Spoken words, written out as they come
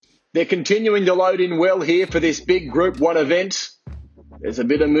They're continuing to load in well here for this big Group 1 event. There's a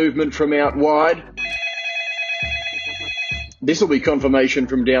bit of movement from out wide. This will be confirmation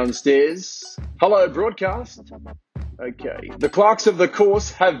from downstairs. Hello, broadcast. Okay. The clerks of the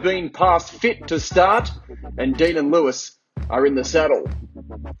course have been passed fit to start, and Dean and Lewis are in the saddle.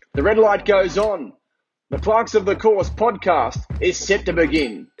 The red light goes on. The Clerks of the Course podcast is set to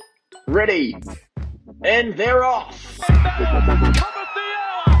begin. Ready, and they're off.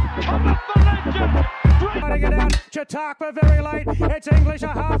 Running it out, Chautauqua very late. It's English a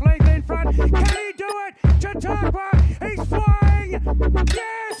half length in front. Can he do it? Chautauqua, he's flying.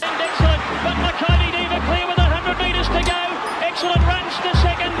 Yes! And excellent, but Makati Diva clear with 100 metres to go. Excellent runs to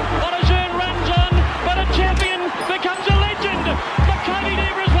second. Onizun runs on, but a champion becomes a legend. Makati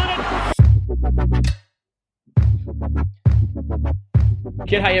Diva has won it.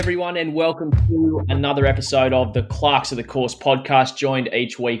 G'day everyone and welcome to another episode of the Clerks of the Course podcast, joined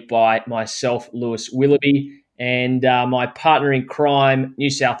each week by myself, Lewis Willoughby, and my partner in crime, New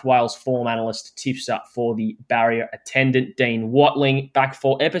South Wales form analyst, tipster for the barrier attendant, Dean Watling, back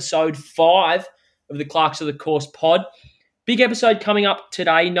for episode 5 of the Clerks of the Course pod. Big episode coming up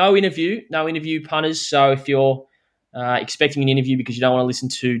today, no interview punters, so if you're expecting an interview because you don't want to listen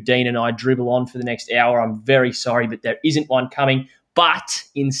to Dean and I dribble on for the next hour, I'm very sorry, but there isn't one coming. But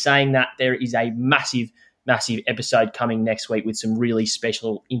in saying that, there is a massive episode coming next week with some really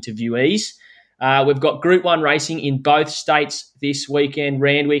special interviewees. We've got Group 1 racing in both states this weekend.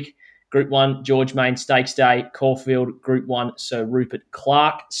 Randwick, Group 1 George Main Stakes Day. Caulfield, Group 1 Sir Rupert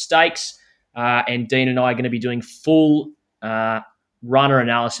Clarke Stakes. And Dean and I are going to be doing full runner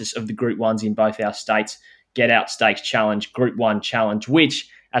analysis of the Group 1s in both our states. Get Out Stakes Challenge, Group 1 Challenge, which,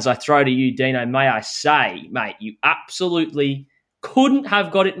 as I throw to you, Dino, may I say, mate, you absolutely couldn't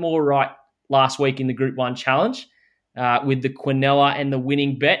have got it more right last week in the Group 1 Challenge with the Quinella and the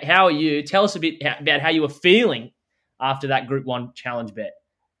winning bet. How are you? Tell us a bit about how you were feeling after that Group 1 Challenge bet.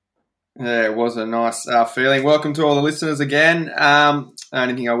 Yeah, it was a nice feeling. Welcome to all the listeners again.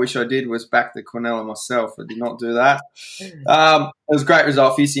 Only thing I wish I did was back the Quinella myself. I did not do that. It was a great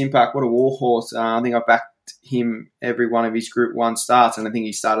result. Fierce Impact, what a war horse. I think I backed him every one of his Group 1 starts, and I think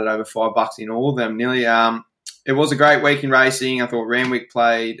he started over $5 in all of them nearly. It was a great week in racing. I thought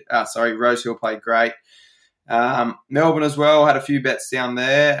Rosehill played great. Melbourne as well, had a few bets down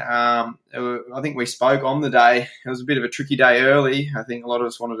there. I think we spoke on the day. It was a bit of a tricky day early. I think a lot of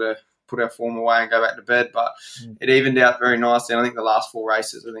us wanted to put our form away and go back to bed, but it evened out very nicely. And I think the last 4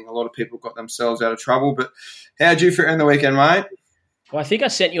 races, I think a lot of people got themselves out of trouble. But how did you fare in the weekend, mate? Well, I think I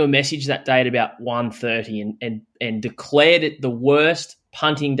sent you a message that day at about 1:30 and declared it the worst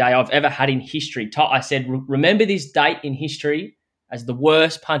punting day I've ever had in history. I said, remember this date in history as the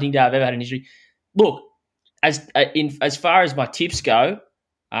worst punting day I've ever had in history. Look, as far as my tips go,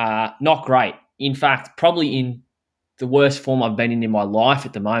 not great. In fact, probably in the worst form I've been in my life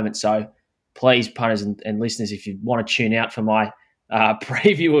at the moment. So please, punters and listeners, if you want to tune out for my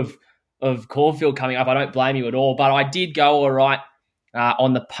preview of Caulfield coming up, I don't blame you at all. But I did go all right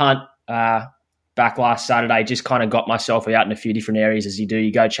on the punt back last Saturday. Just kind of got myself out in a few different areas as you do.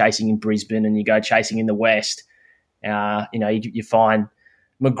 You go chasing in Brisbane and you go chasing in the West. You find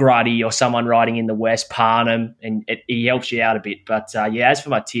McGruddy or someone riding in the West, Parnham, and he helps you out a bit. But, as for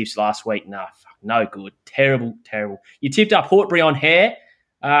my tips last week, no good. Terrible. You tipped up Hortbury on Hare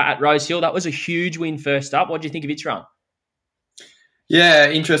at Rosehill. That was a huge win first up. What do you think of its run? Yeah,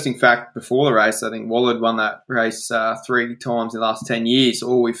 interesting fact before the race, I think Wallard won that race 3 times in the last 10 years.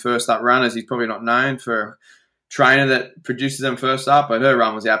 All we first up runners, he's probably not known for a trainer that produces them first up, but her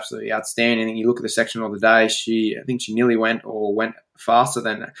run was absolutely outstanding. I think you look at the section of the day, I think she nearly went faster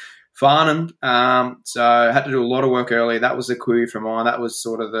than Farnham. So I had to do a lot of work early. That was the query for mine. That was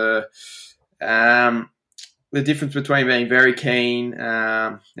sort of the difference between being very keen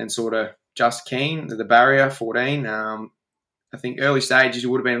and sort of just keen. The barrier, 14. I think early stages you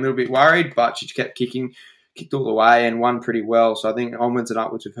would have been a little bit worried, but she kept kicked all the way and won pretty well. So I think onwards and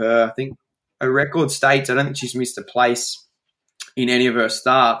upwards with her. I think her record states, I don't think she's missed a place in any of her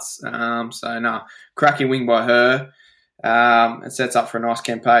starts. Cracking win by her. It sets up for a nice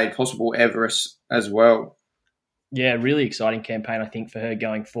campaign, possible Everest as well. Yeah, really exciting campaign, I think, for her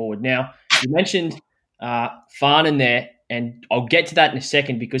going forward. Now, you mentioned Farnham there, and I'll get to that in a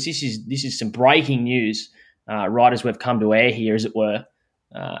second because this is some breaking news right as we've come to air here, as it were.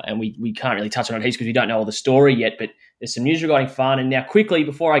 And we can't really touch on it heaps because we don't know all the story yet, but there's some news regarding Farnham. Now, quickly,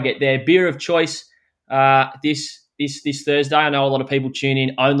 before I get there, beer of choice this Thursday. I know a lot of people tune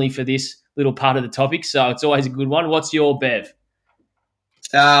in only for this little part of the topic, so it's always a good one. What's your bev?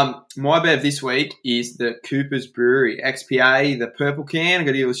 My bev this week is the Cooper's Brewery XPA, the purple can. I've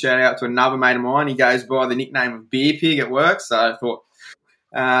got to give a shout out to another mate of mine. He goes by the nickname of Beer Pig at work, so I thought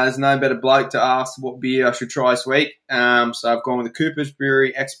there's no better bloke to ask what beer I should try this week. So I've gone with the Cooper's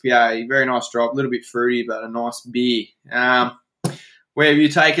Brewery XPA. Very nice drop, a little bit fruity, but a nice beer. Where have you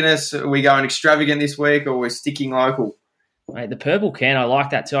taken us? Are we going extravagant this week, or we're sticking local? Mate, the purple can, I like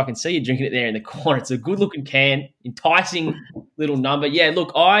that too. I can see you drinking it there in the corner. It's a good-looking can, enticing little number. Yeah,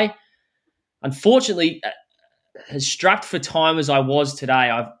 look, I, unfortunately, as strapped for time as I was today,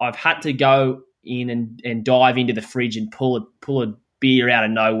 I've had to go in and dive into the fridge and pull a beer out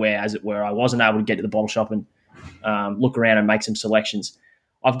of nowhere, as it were. I wasn't able to get to the bottle shop and look around and make some selections.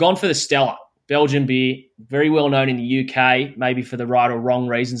 I've gone for the Stella, Belgian beer, very well known in the UK, maybe for the right or wrong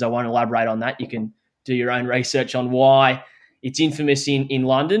reasons. I won't elaborate on that. You can do your own research on why it's infamous in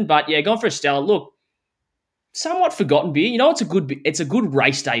London. But yeah, gone for a Stella. Look, somewhat forgotten beer. You know, it's a good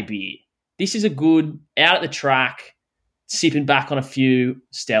race day beer. This is a good out at the track, sipping back on a few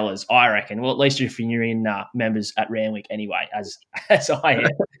Stellas, I reckon. Well, at least if you're in members at Randwick anyway, as I am.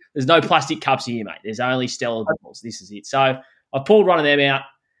 There's no plastic cups here, mate. There's only Stella bottles. This is it. So I've pulled one of them out.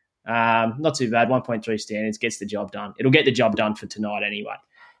 Not too bad. 1.3 standards gets the job done. It'll get the job done for tonight anyway.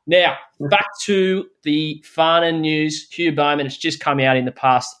 Now, back to the Farnan news. Hugh Bowman, it's just come out in the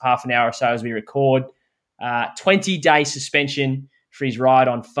past half an hour or so as we record. 20-day suspension for his ride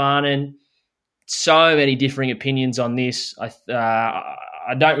on Farnan. So many differing opinions on this.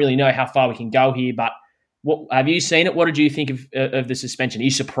 I don't really know how far we can go here, but have you seen it? What did you think of the suspension? Are you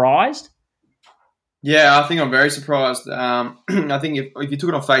surprised? Yeah, I think I'm very surprised. I think if you took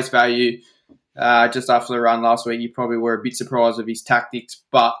it on face value, just after the run last week, you probably were a bit surprised of his tactics.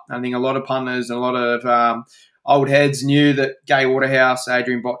 But I think a lot of punters and a lot of old heads knew that Gai Waterhouse,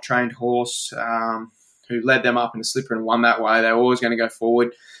 Adrian Bott trained horse, who led them up in the slipper and won that way. They were always going to go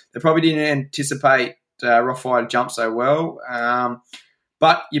forward. They probably didn't anticipate Rothwire to jump so well.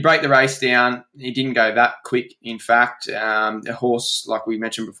 But you break the race down. He didn't go that quick, in fact. The horse, like we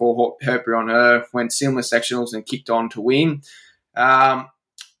mentioned before, Herpy on Her, went similar sectionals and kicked on to win. A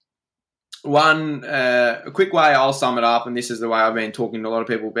quick way I'll sum it up, and this is the way I've been talking to a lot of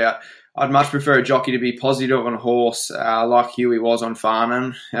people about, I'd much prefer a jockey to be positive on a horse like Huey was on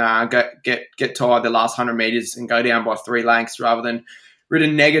Farnan, get tired the last 100 metres and go down by 3 lengths rather than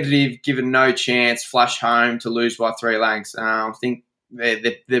ridden negative, given no chance, flash home to lose by 3 lengths. I think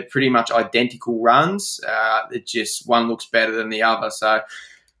they're pretty much identical runs. It just one looks better than the other. So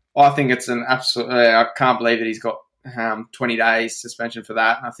I think it's an absolute. I can't believe that he's got 20 days suspension for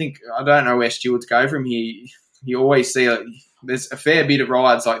that. And I don't know where stewards go from here. You always see there's a fair bit of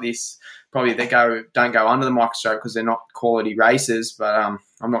rides like this. Probably they don't go under the microscope because they're not quality races. But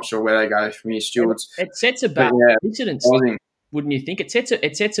I'm not sure where they go from here, stewards. It sets a bad precedence, wouldn't you think? It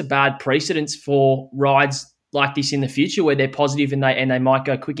sets a bad precedence for rides like this in the future where they're positive and they might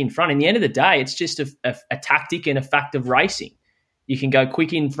go quick in front. In the end of the day, it's just a tactic and a fact of racing. You can go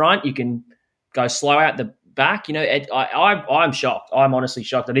quick in front. You can go slow out the back. You know, I'm shocked. I'm honestly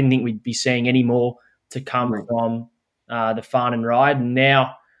shocked. I didn't think we'd be seeing any more to come from the Farnan ride. And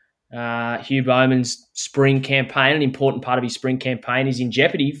now Hugh Bowman's spring campaign, an important part of his spring campaign, is in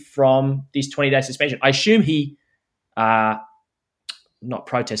jeopardy from this 20-day suspension. I assume he, not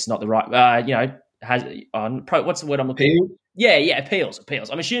protest, not the right, has what's the word I'm looking for? Yeah, appeals.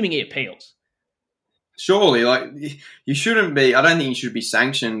 I'm assuming he appeals. Surely, you shouldn't be. I don't think you should be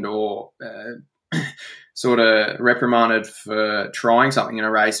sanctioned or sort of reprimanded for trying something in a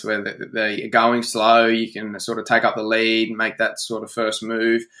race where they're going slow. You can sort of take up the lead and make that sort of first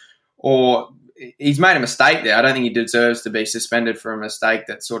move. Or he's made a mistake there. I don't think he deserves to be suspended for a mistake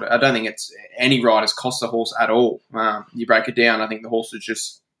that sort of. I don't think it's any rider's cost the horse at all. You break it down, I think the horse is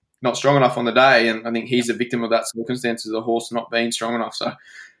just not strong enough on the day, and I think he's a victim of that circumstance of the horse not being strong enough. So I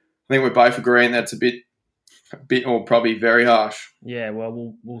think we're both agreeing that's a bit or probably very harsh. Yeah,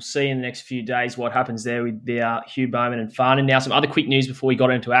 well, we'll see in the next few days what happens there with the Hugh Bowman and Farnan. Now, some other quick news before we got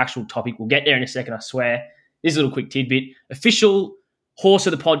into actual topic. We'll get there in a second, I swear. This is a little quick tidbit. Official horse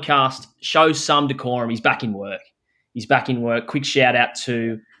of the podcast shows some decorum. He's back in work. Quick shout out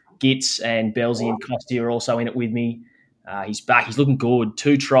to Gitz and Belzy and Costi are also in it with me. He's back. He's looking good.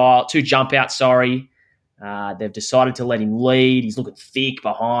 2 jump out, they've decided to let him lead. He's looking thick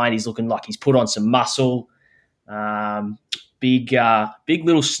behind. He's looking like he's put on some muscle. Big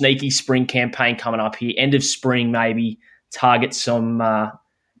little sneaky spring campaign coming up here. End of spring, maybe target some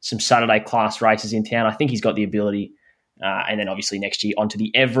Saturday class races in town. I think he's got the ability. And then obviously next year onto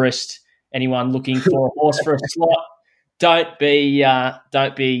the Everest. Anyone looking for a horse for a slot, don't be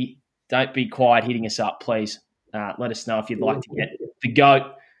quiet hitting us up, please. Let us know if you'd like to the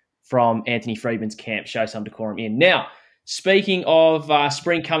GOAT from Anthony Friedman's camp. Show some decorum in. Now, speaking of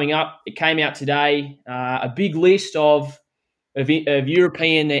spring coming up, it came out today, a big list of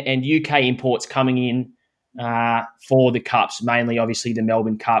European and UK imports coming in for the Cups, mainly obviously the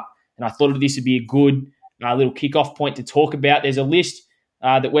Melbourne Cup. And I thought this would be a good little kickoff point to talk about. There's a list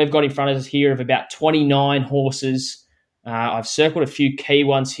that we've got in front of us here of about 29 horses. I've circled a few key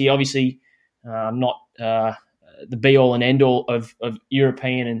ones here. Obviously, I'm not the be-all and end-all of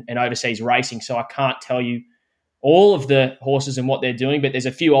European and overseas racing, so I can't tell you all of the horses and what they're doing, but there's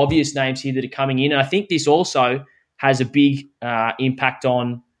a few obvious names here that are coming in. And I think this also has a big impact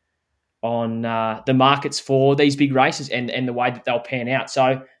on the markets for these big races and the way that they'll pan out.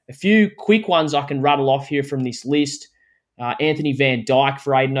 So a few quick ones I can rattle off here from this list. Anthony Van Dyke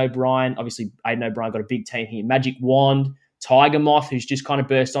for Aidan O'Brien. Obviously, Aidan O'Brien got a big team here. Magic Wand, Tiger Moth, who's just kind of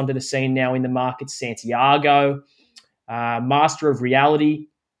burst onto the scene now in the market. Santiago, Master of Reality,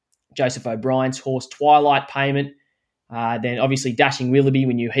 Joseph O'Brien's horse, Twilight Payment. Then obviously Dashing Willoughby,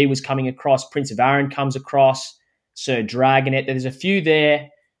 we knew he was coming across. Prince of Arran comes across. Sir Dragonet. There's a few there.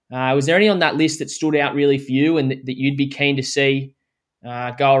 Was there any on that list that stood out really for you and that you'd be keen to see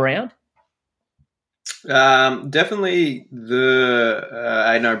go around? Definitely the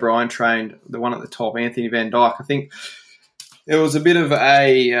Aidan O'Brien trained, the one at the top, Anthony Van Dyke. I think it was a bit of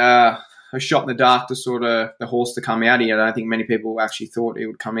a shot in the dark to sort of the horse to come out here. I don't think many people actually thought it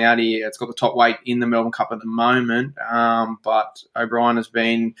would come out here. It's got the top weight in the Melbourne Cup at the moment, but O'Brien has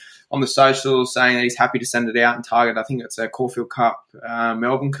been on the socials saying that he's happy to send it out and target. I think it's a Caulfield Cup,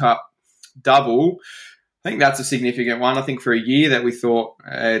 Melbourne Cup double. I think that's a significant one. I think for a year that we thought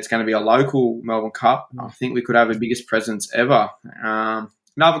it's going to be a local Melbourne Cup, I think we could have the biggest presence ever.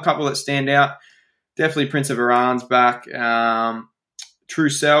 Another couple that stand out, definitely Prince of Iran's back. True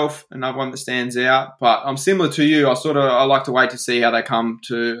Self, another one that stands out. But I'm similar to you. I like to wait to see how they come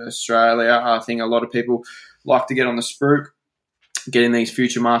to Australia. I think a lot of people like to get on the spruik, get in these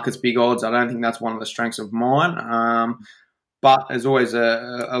future markets, big odds. I don't think that's one of the strengths of mine. But there's always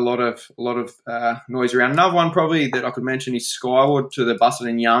a lot of noise around. Another one probably that I could mention is Skyward to the Busset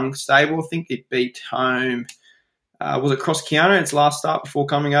and Young stable. I think it beat home. Was it Cross Counter its last start before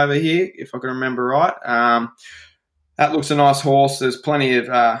coming over here, if I can remember right. That looks a nice horse. There's plenty of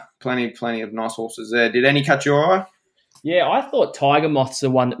nice horses there. Did any catch your eye? Yeah, I thought Tiger Moth's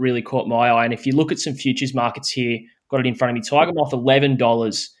the one that really caught my eye. And if you look at some futures markets here, got it in front of me. Tiger Moth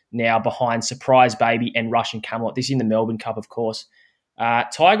 $11 now behind Surprise Baby and Russian Camelot. This is in the Melbourne Cup, of course.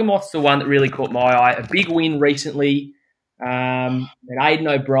 Tiger Moth's the one that really caught my eye. A big win recently. And Aidan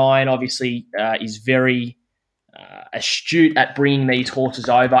O'Brien obviously is very astute at bringing these horses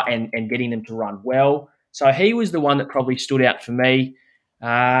over and getting them to run well. So he was the one that probably stood out for me.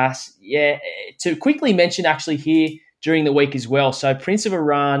 To quickly mention actually here during the week as well. So Prince of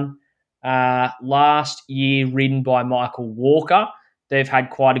Iran last year ridden by Michael Walker. They've had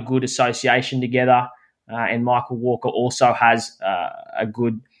quite a good association together. And Michael Walker also has a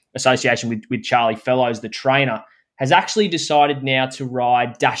good association with Charlie Fellows, the trainer. Has actually decided now to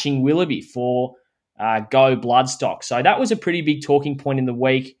ride Dashing Willoughby for Go Bloodstock. So that was a pretty big talking point in the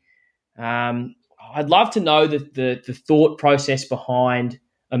week. I'd love to know the thought process behind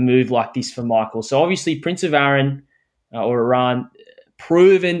a move like this for Michael. So obviously Prince of Arran or Iran,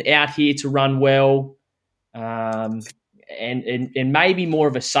 proven out here to run well and maybe more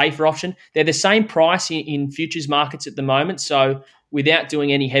of a safer option. They're the same price in futures markets at the moment. So without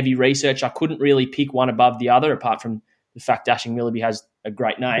doing any heavy research, I couldn't really pick one above the other, apart from the fact Dashing Willoughby has a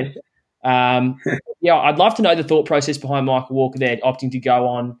great name. I'd love to know the thought process behind Michael Walker there opting to go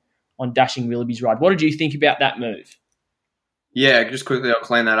on Dashing Willoughby's ride. What did you think about that move? Yeah, just quickly, I'll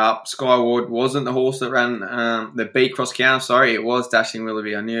clean that up. Skyward wasn't the horse that ran the beat Cross Counter. Sorry, it was Dashing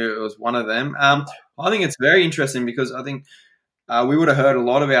Willoughby. I knew it was one of them. I think it's very interesting because I think we would have heard a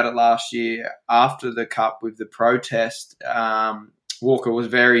lot about it last year after the Cup with the protest. Walker was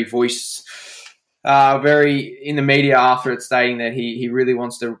very in the media after it, stating that he really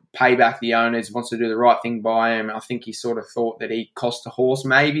wants to pay back the owners, wants to do the right thing by him. I think he sort of thought that he cost the horse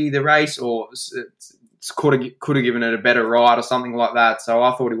maybe the race or could have given it a better ride or something like that. So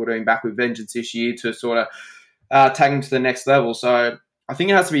I thought he would have been back with vengeance this year to sort of take him to the next level. So I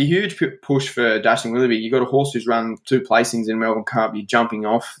think it has to be a huge push for Dashing Willoughby. You've got a horse who's run 2 placings in Melbourne Cup. You're jumping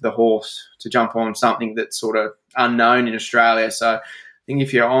off the horse to jump on something that's sort of unknown in Australia. So I think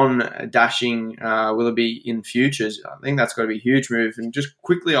if you're on Dashing Willoughby in futures, I think that's got to be a huge move. And just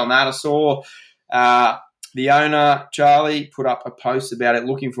quickly on that, I saw the owner, Charlie, put up a post about it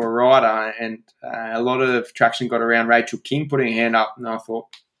looking for a rider, and a lot of traction got around Rachel King putting her hand up, and I thought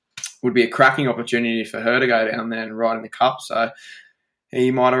it would be a cracking opportunity for her to go down there and ride in the Cup. So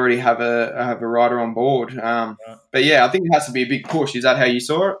he might already have a rider on board. But yeah, I think it has to be a big push. Is that how you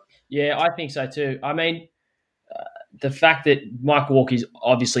saw it? Yeah, I think so too. I mean, the fact that Michael Walker's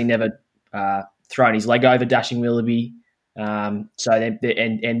obviously never thrown his leg over Dashing Willoughby. And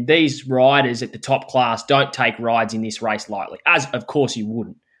these riders at the top class don't take rides in this race lightly, as of course you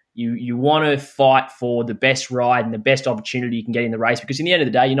wouldn't. You want to fight for the best ride and the best opportunity you can get in the race, because in the end of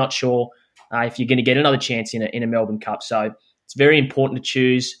the day, you're not sure if you're going to get another chance in a Melbourne Cup. So it's very important to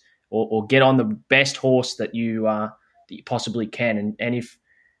choose or get on the best horse that you possibly can. And if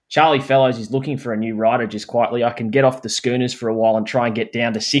Charlie Fellows is looking for a new rider just quietly, I can get off the schooners for a while and try and get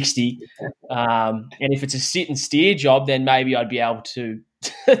down to 60. And if it's a sit and steer job, then maybe I'd be able to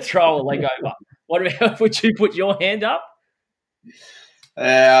throw a leg over. What about, would you put your hand up?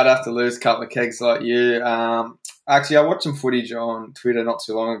 Yeah, I'd have to lose a couple of kegs like you. Actually, I watched some footage on Twitter not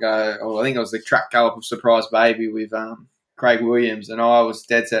too long ago. I think it was the track gallop of Surprise Baby with Craig Williams, and I was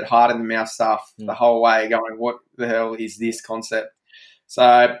dead set hard in the mouth stuff the whole way, going, what the hell is this concept? So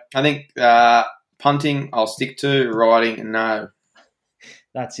I think punting I'll stick to, riding no.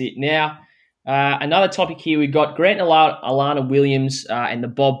 That's it. Now, another topic here, we've got Grant and Alana Williams and the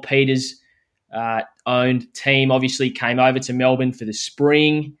Bob Peters owned team obviously came over to Melbourne for the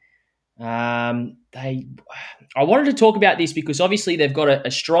spring. I wanted to talk about this because obviously they've got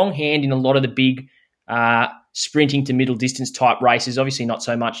a strong hand in a lot of the big sprinting to middle distance type races. Obviously not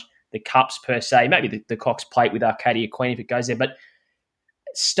so much the Cups per se, maybe the Cox Plate with Arcadia Queen if it goes there, but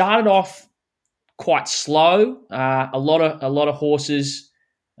started off quite slow. A lot of horses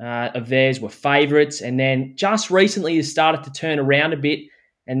of theirs were favourites, and then just recently has started to turn around a bit.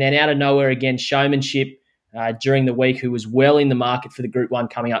 And then out of nowhere again, Showmanship during the week, who was well in the market for the Group 1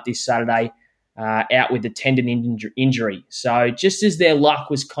 coming up this Saturday, out with the tendon injury. So just as their luck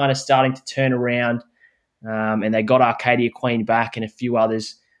was kind of starting to turn around, and they got Arcadia Queen back and a few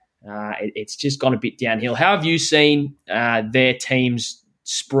others, it's just gone a bit downhill. How have you seen their team's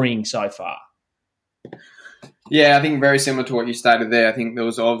spring so far? Yeah, I think very similar to what you stated there. I think there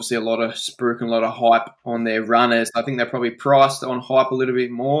was obviously a lot of spruik and a lot of hype on their runners. I think they're probably priced on hype a little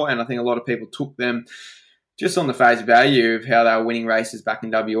bit more, and I think a lot of people took them just on the face value of how they were winning races back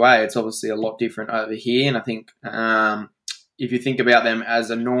in WA. It's obviously a lot different over here, and I think if you think about them as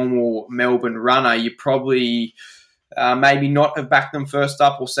a normal Melbourne runner, you probably maybe not have backed them first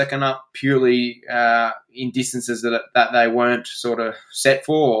up or second up purely in distances that they weren't sort of set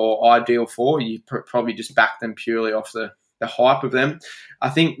for or ideal for. You probably just backed them purely off the hype of them. I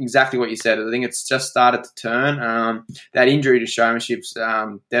think exactly what you said. I think it's just started to turn. That injury to Showmanship's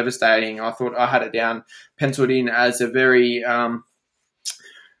devastating. I thought I had it down, penciled in as a very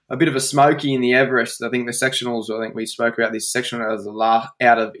a bit of a smoky in the Everest. I think the sectionals, I think we spoke about this sectional as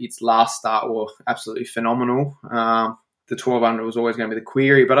out of its last start were absolutely phenomenal. The 1200 was always going to be the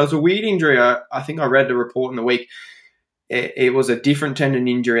query, but it was a weird injury. I think I read the report in the week. It was a different tendon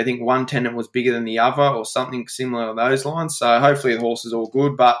injury. I think one tendon was bigger than the other or something similar to those lines. So hopefully the horse is all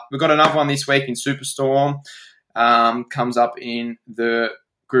good. But we've got another one this week in Superstorm. Comes up in the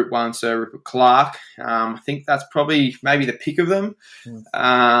Group 1, Sir Rupert Clarke. I think that's probably maybe the pick of them.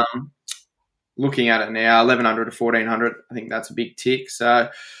 Looking at it now, 1100 to 1400, I think that's a big tick. So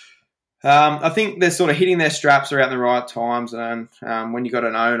I think they're sort of hitting their straps around the right times. And when you got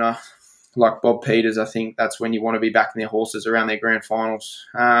an owner like Bob Peters, I think that's when you want to be backing their horses around their grand finals.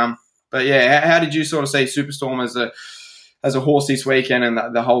 But yeah, how did you sort of see Superstorm as a horse this weekend and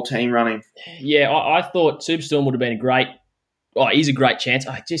the whole team running? Yeah, I thought Superstorm would have been he's a great chance.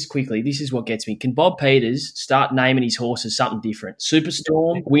 Just quickly, this is what gets me. Can Bob Peters start naming his horses something different?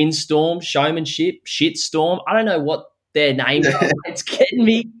 Superstorm, Windstorm, Showmanship, Shitstorm. I don't know what their names are.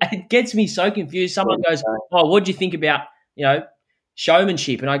 It gets me so confused. Someone goes, what do you think about,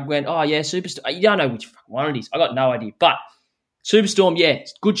 Showmanship? And I went, Superstorm. You don't know which one it is. I got no idea. But Superstorm,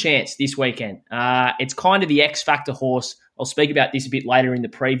 good chance this weekend. It's kind of the X Factor horse. I'll speak about this a bit later in the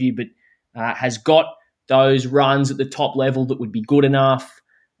preview, but has got those runs at the top level that would be good enough.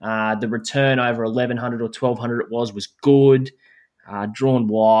 The return over 1100 or 1200 it was good. Drawn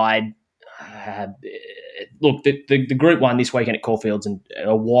wide. Look, the Group 1 this weekend at Caulfield's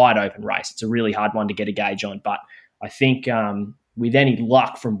a wide open race. It's a really hard one to get a gauge on, but I think with any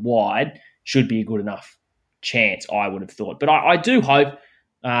luck from wide, should be a good enough chance, I would have thought. But I do hope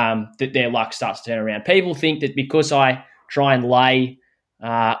that their luck starts to turn around. People think that because I try and lay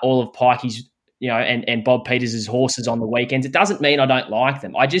all of Pikey's, and Bob Peters' horses on the weekends, it doesn't mean I don't like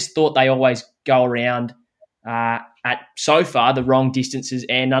them. I just thought they always go around at, so far, the wrong distances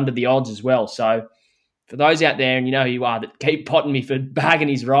and under the odds as well. So for those out there, and you know who you are, that keep potting me for bagging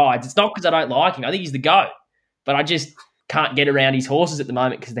his rides, it's not because I don't like him. I think he's the GOAT. But I just can't get around his horses at the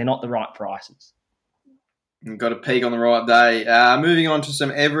moment because they're not the right prices. Got to peak on the right day. Moving on to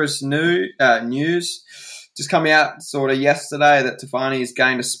some Everest news. Just coming out sort of yesterday that Tafani's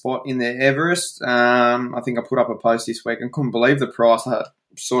gained a spot in the Everest. I think I put up a post this week and couldn't believe the price. I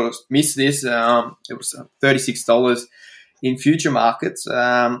sort of missed this. It was $36 in future markets.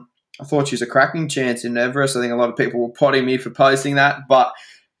 I thought she was a cracking chance in Everest. I think a lot of people were potting me for posting that. But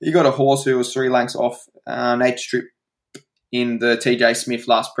you got a horse who was 3 lengths off Nature Strip in the TJ Smith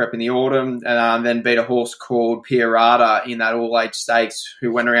last prep in the autumn, and then beat a horse called Pierrata in that all-age stakes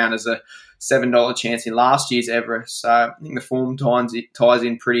who went around as a $7 chance in last year's Everest. So I think the form ties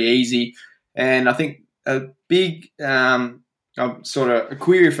in pretty easy. And I think a big sort of a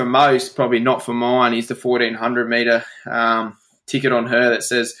query for most, probably not for mine, is the 1,400-metre ticket on her that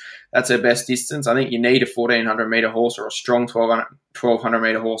says that's her best distance. I think you need a 1,400-metre horse or a strong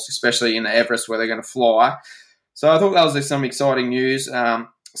 1,200-metre horse, especially in the Everest where they're going to fly. So I thought that was some exciting news.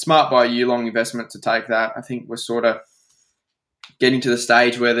 Smart by a year-long investment to take that. I think we're sort of getting to the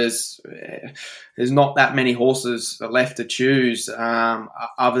stage where there's not that many horses left to choose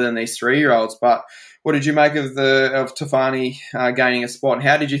other than these 3-year-olds. But what did you make of Tafani gaining a spot? And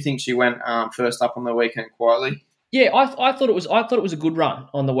how did you think she went first up on the weekend quietly? Yeah, I thought it was a good run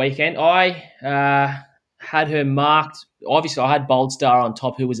on the weekend. I had her marked. Obviously, I had Bold Star on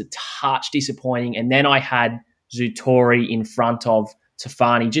top, who was a touch disappointing, and then I had Zutori in front of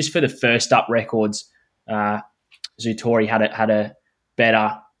Tafani just for the first up records. Zutori had a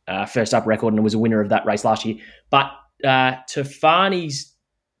better first up record and was a winner of that race last year. But Tafani's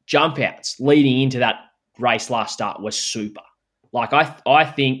jump outs leading into that race last start was super. Like I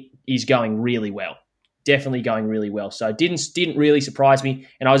think he's going really well. Definitely going really well. So didn't really surprise me.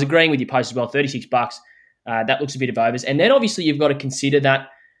 And I was agreeing with your post as well, $36. That looks a bit of overs. And then obviously you've got to consider that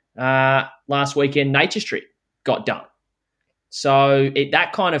last weekend Nature Strip got done. So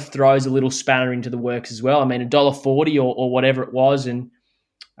that kind of throws a little spanner into the works as well. I mean, $1.40 or whatever it was. And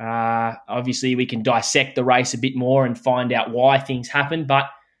obviously we can dissect the race a bit more and find out why things happened. But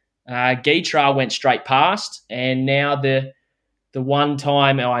Gytrash went straight past. And now the one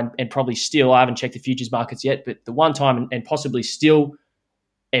time, and probably still, I haven't checked the futures markets yet, but the one time and possibly still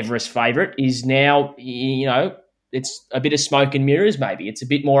Everest favourite is now, it's a bit of smoke and mirrors maybe. It's a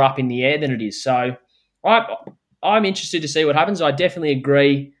bit more up in the air than it is. So I'm interested to see what happens. I definitely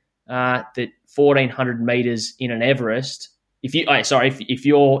agree that 1,400 metres in an Everest, if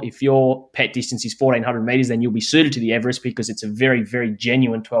your pet distance is 1,400 metres, then you'll be suited to the Everest because it's a very, very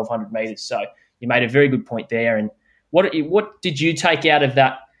genuine 1,200 metres. So you made a very good point there. And what did you take out of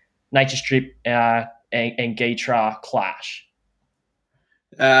that Nature Strip and Gytrash clash?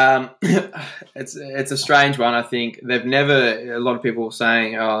 It's a strange one. I think a lot of people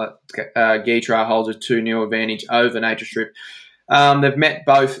saying Gytrash holds a 2-0 advantage over Nature Strip. They've met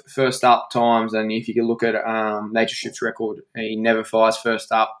both first up times, and if you can look at Nature Strip's record, he never fires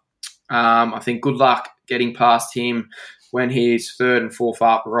first up. I think good luck getting past him when he's 3rd and 4th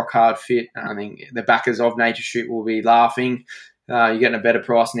up, rock hard fit. I think the backers of Nature Strip will be laughing. You're getting a better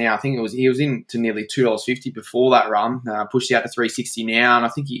price now. I think he was into nearly $2.50 before that run. Pushed out to $3.60 now, and I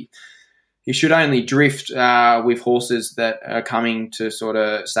think he should only drift with horses that are coming to sort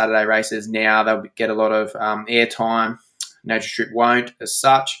of Saturday races now. They'll get a lot of airtime. Nature Strip won't as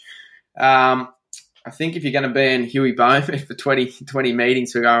such. I think if you're going to be in Huey Bowman for 20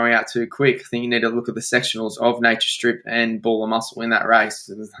 meetings for going out too quick, I think you need to look at the sectionals of Nature Strip and Ball of Muscle in that race.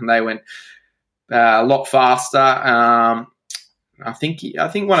 They went a lot faster. I think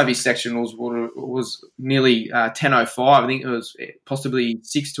one of his sectionals was nearly 10:05. I think it was possibly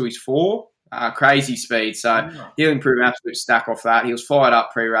 6 to his 4. Crazy speed. So he'll improve an absolute stack off that. He was fired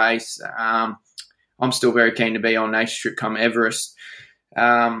up pre-race. I'm still very keen to be on Nature Strip come Everest.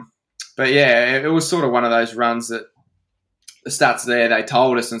 But yeah, it was sort of one of those runs that the stats there, they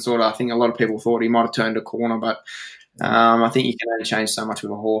told us, and sort of I think a lot of people thought he might have turned a corner, but I think you can only change so much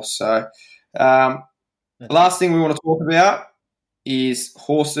with a horse. So the last thing we want to talk about is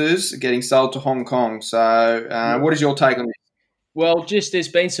horses getting sold to Hong Kong. So what is your take on this? Well, there's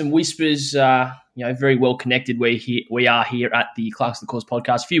been some whispers, very well connected. We are here at the Clarks of the Course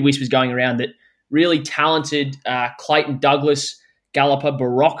podcast. A few whispers going around that really talented Clayton Douglas galloper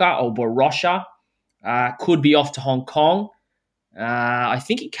Barossa could be off to Hong Kong. I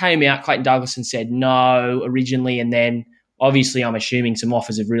think it came out, Clayton Douglas, and said no originally, and then obviously I'm assuming some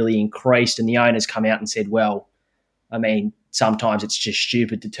offers have really increased, and the owners come out and said, well, I mean, sometimes it's just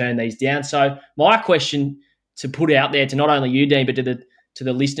stupid to turn these down. So my question to put out there to not only you, Dean, but to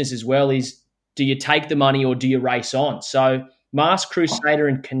the listeners as well is, do you take the money or do you race on? So Masked Crusader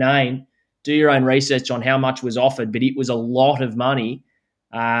and Canaan do your own research on how much was offered, but it was a lot of money,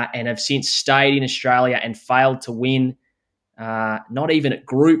 and have since stayed in Australia and failed to win, not even at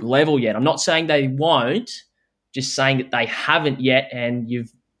group level yet. I'm not saying they won't, just saying that they haven't yet, and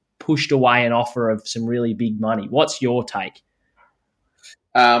you've pushed away an offer of some really big money. What's your take?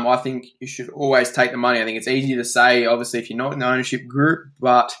 I think you should always take the money. I think it's easy to say, obviously, if you're not in the ownership group,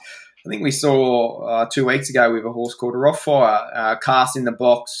 but I think we saw 2 weeks ago with a horse called Rothfire, cast in the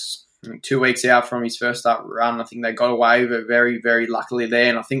box 2 weeks out from his first up run. I think they got away with it very, very luckily there,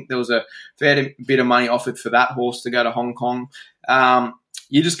 and I think there was a fair bit of money offered for that horse to go to Hong Kong.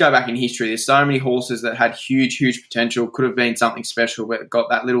 You just go back in history. There's so many horses that had huge, huge potential, could have been something special, but got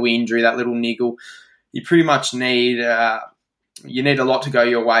that little injury, that little niggle. You pretty much need you need a lot to go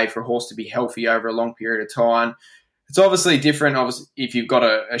your way for a horse to be healthy over a long period of time. It's obviously different. Obviously, if you've got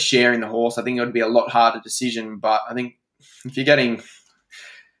a share in the horse, I think it would be a lot harder decision. But I think if you're getting,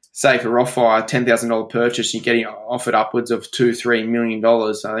 say, for Rothfire, $10,000 purchase, you're getting offered upwards of $2-3 million.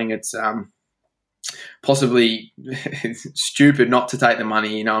 I think it's possibly stupid not to take the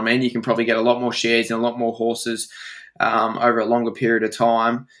money. You know what I mean? You can probably get a lot more shares and a lot more horses over a longer period of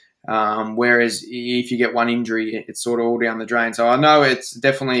time. Whereas if you get one injury, it's sort of all down the drain. So I know it's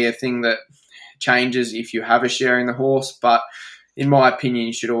definitely a thing that changes if you have a share in the horse, but in my opinion,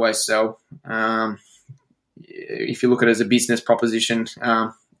 you should always sell. If you look at it as a business proposition,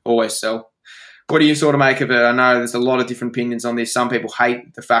 always sell. What do you sort of make of it? I know there's a lot of different opinions on this. Some people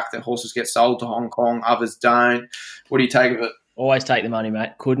hate the fact that horses get sold to Hong Kong, others don't. What do you take of it? Always take the money,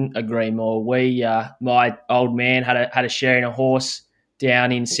 mate. Couldn't agree more. We, my old man had a share in a horse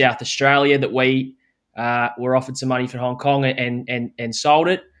down in South Australia that we were offered some money for Hong Kong and sold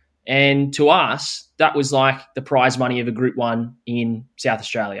it. And to us, that was like the prize money of a Group 1 in South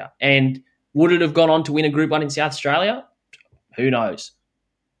Australia. And would it have gone on to win a Group 1 in South Australia? Who knows?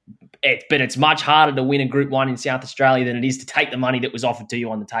 But it's much harder to win a Group 1 in South Australia than it is to take the money that was offered to you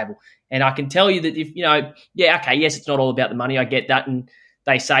on the table. And I can tell you that if, yes, it's not all about the money. I get that. And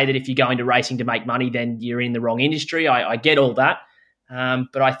they say that if you go into racing to make money, then you're in the wrong industry. I get all that.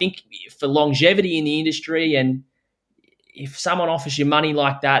 But I think for longevity in the industry, and if someone offers you money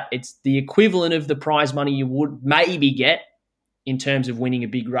like that, it's the equivalent of the prize money you would maybe get in terms of winning a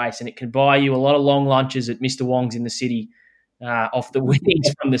big race. And it can buy you a lot of long lunches at Mr. Wong's in the city off the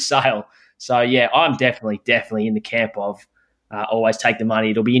winnings from the sale. So, yeah, I'm definitely in the camp of always take the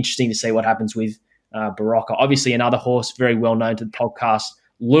money. It'll be interesting to see what happens with Barocca. Obviously, another horse very well known to the podcast,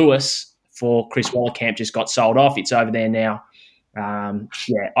 Lewis, for Chris Wallercamp, just got sold off. It's over there now.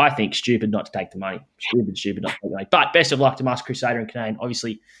 I think stupid not to take the money. Stupid not to take the money. But best of luck to Musk, Crusader and Canaan.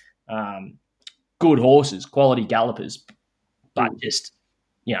 Obviously, good horses, quality gallopers. But just,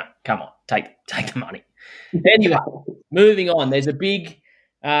 come on, take the money. Anyway, moving on. There's a big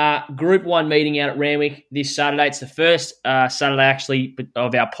Group 1 meeting out at Randwick this Saturday. It's the first Saturday, actually,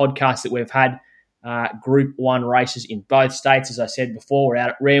 of our podcast that we've had Group 1 races in both states. As I said before, we're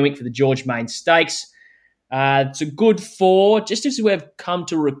out at Randwick for the George Main Stakes. It's a good 4. Just as we've come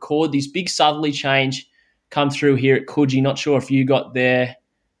to record this big southerly change come through here at Coogee. Not sure if you got there.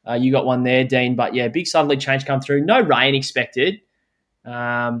 You got one there, Dean. But, yeah, big southerly change come through. No rain expected.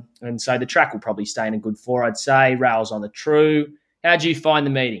 And so the track will probably stay in a good 4, I'd say. Rails on the true. How do you find the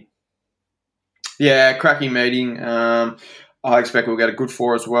meeting? Yeah, cracking meeting. I expect we'll get a good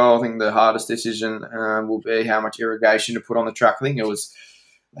 4 as well. I think the hardest decision will be how much irrigation to put on the track. I think it was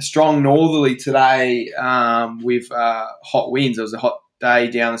a strong northerly today with hot winds. It was a hot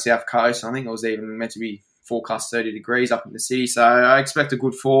day down the south coast. I think it was even meant to be forecast 30 degrees up in the city. So I expect a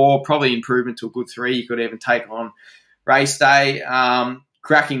good 4, probably improvement to a good 3. You could even take on race day.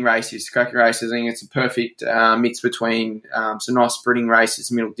 Cracking races. I think it's a perfect mix between some nice sprinting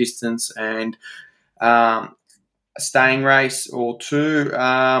races, middle distance, and a staying race or 2.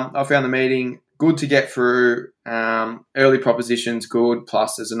 I found the meeting good to get through. Early propositions good,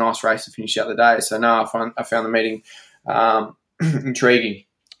 plus there's a nice race to finish out the day. So no, I found the meeting intriguing.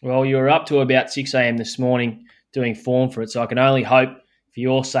 Well, you were up to about 6 a.m. this morning doing form for it, so I can only hope for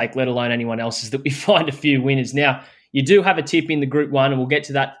your sake, let alone anyone else's, that we find a few winners. Now, you do have a tip in the Group 1, and we'll get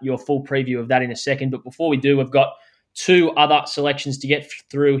to that, your full preview of that in a second. But before we do, we've got 2 other selections to get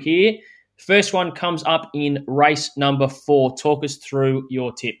through here. First one comes up in race number 4. Talk us through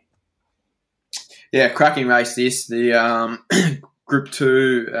your tip. Yeah, cracking race this. The Group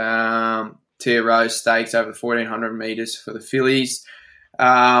 2 Tia Rose Stakes over the 1,400 metres for the fillies.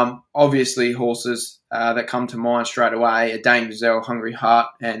 Obviously, horses that come to mind straight away are Dame Giselle, Hungry Heart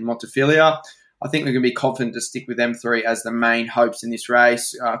and Montefilia. I think we're going to be confident to stick with them 3 as the main hopes in this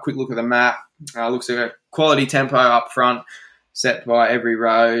race. Quick look at the map. Looks like a quality tempo up front. set by Every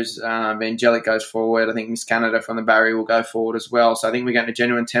Rose. Angelic goes forward. I think Miss Canada from the barrier will go forward as well. So I think we're getting a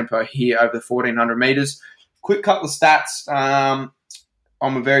genuine tempo here over the 1,400 metres. Quick couple of stats.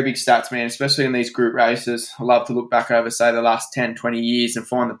 I'm a very big stats man, especially in these group races. I love to look back over, say, the last 10, 20 years and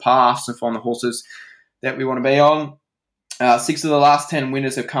find the paths and find the horses that we want to be on. 6 of the last 10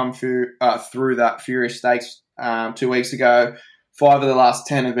 winners have come through that Furious Stakes 2 weeks ago. 5 of the last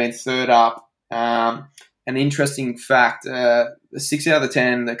 10 have been third up. An interesting fact, the 6 out of the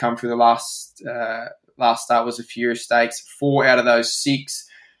 10 that come through the last start was the Furious Stakes. 4 out of those 6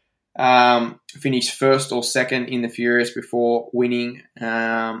 finished first or second in the Furious before winning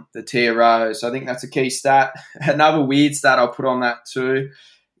the Tia Rose. So I think that's a key stat. Another weird stat I'll put on that too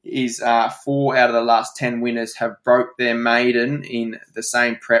is 4 out of the last 10 winners have broke their maiden in the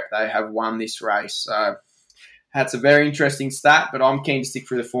same prep they have won this race. So that's a very interesting stat, but I'm keen to stick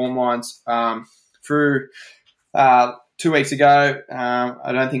through the form lines. Through 2 weeks ago,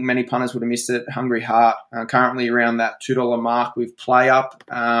 I don't think many punters would have missed it. Hungry Heart, currently around that $2 mark with play up.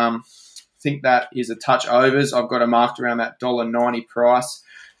 I think that is a touch overs. I've got it marked around that $1.90 price.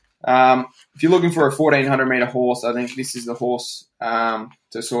 If you're looking for a 1,400 metre horse, I think this is the horse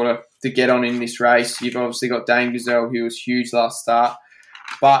to get on in this race. You've obviously got Dame Gazelle, who was huge last start.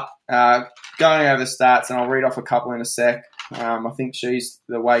 But going over the stats, and I'll read off a couple in a sec, I think she's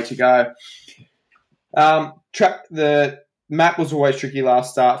the way to go. The map was always tricky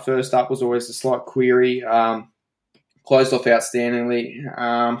last start. First up was always a slight query. Closed off outstandingly.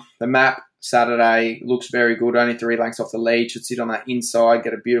 The map Saturday looks very good. Only 3 lengths off the lead. Should sit on that inside,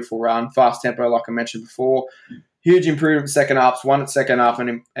 get a beautiful run. Fast tempo, like I mentioned before. Huge improvement second ups. Won at second up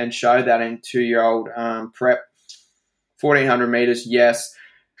and showed that in 2-year-old prep. 1,400 metres, yes.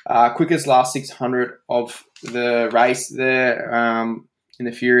 Quickest last 600 of the race there. In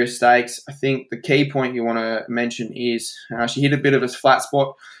the Furious Stakes. I think the key point you want to mention is she hit a bit of a flat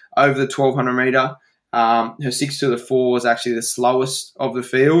spot over the 1,200 metre. Her 6 to the 4 was actually the slowest of the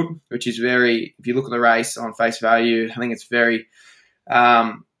field, which is very, if you look at the race on face value, I think it's very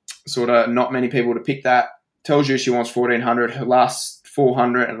not many people to pick that. Tells you she wants 1,400. Her last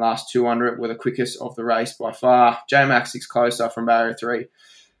 400 and last 200 were the quickest of the race by far. J-Max 6 closer from barrier 3.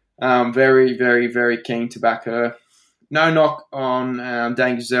 Very, very, very keen to back her. No knock on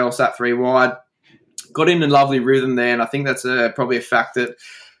Dame Gazelle, sat 3 wide. Got in a lovely rhythm there, and I think that's probably a fact that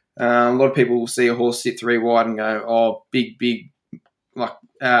a lot of people will see a horse sit 3 wide and go, oh, big,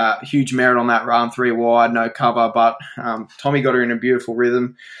 huge merit on that run, 3 wide, no cover. But Tommy got her in a beautiful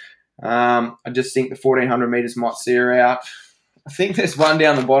rhythm. I just think the 1,400 metres might see her out. I think there's one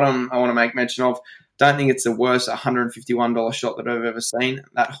down the bottom I want to make mention of. Don't think it's the worst $151 shot that I've ever seen.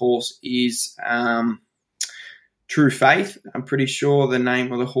 That horse is... True Faith, I'm pretty sure the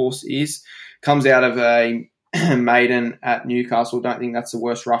name of the horse is. Comes out of a maiden at Newcastle. Don't think that's the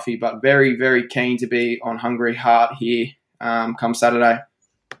worst roughie, but very, very keen to be on Hungry Heart here come Saturday.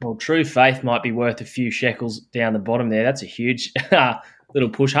 Well, True Faith might be worth a few shekels down the bottom there. That's a huge little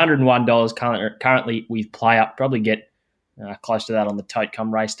push. $101 currently with play up. Probably get close to that on the tote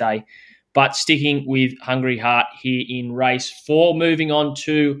come race day. But sticking with Hungry Heart here in race 4. Moving on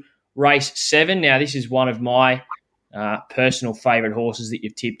to race 7. Now, this is one of my personal favourite horses that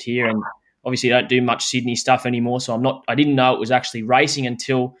you've tipped here, and obviously I don't do much Sydney stuff anymore, so I didn't know it was actually racing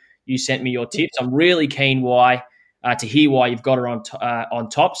until you sent me your tips. I'm really keen to hear why you've got her on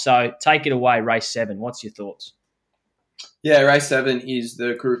top. So take it away, race 7. What's your thoughts? Yeah, race 7 is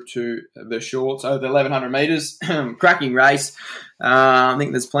the Group 2, the shorts over the 1,100 metres. Cracking race. I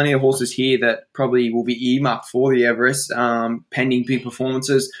think there's plenty of horses here that probably will be earmarked for the Everest, pending big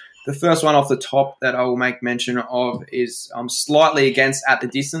performances. The first one off the top that I will make mention of is I'm slightly against at the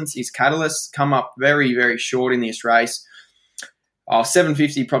distance is Catalyst. Come up very, very short in this race.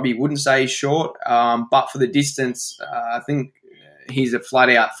 750 probably wouldn't say short, but for the distance, I think he's a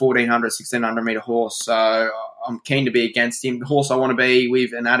flat-out 1,400, 1,600 metre horse. So I'm keen to be against him. The horse I want to be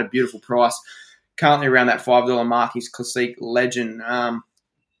with and at a beautiful price, currently around that $5 mark, is Classique Legend.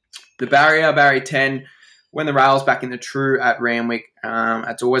 The barrier 10, when the rail's back in the true at Randwick,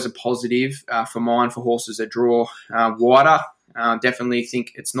 it's always a positive for horses that draw wider. Definitely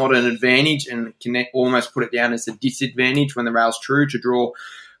think it's not an advantage and can almost put it down as a disadvantage when the rail's true to draw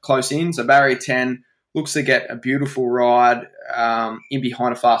close in. So barrier 10 looks to get a beautiful ride in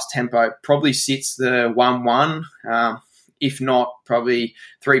behind a fast tempo. Probably sits the 1-1, if not probably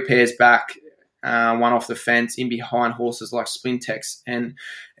 3 pairs back, one off the fence in behind horses like Splintex and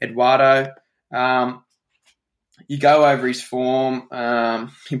Eduardo. You go over his form.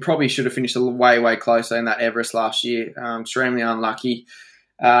 He probably should have finished way, way closer in that Everest last year. Extremely unlucky.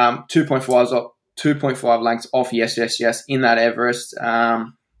 2.5 2.5 lengths off Yes Yes Yes in that Everest.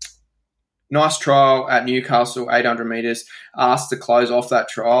 Nice trial at Newcastle, 800 metres. Asked to close off that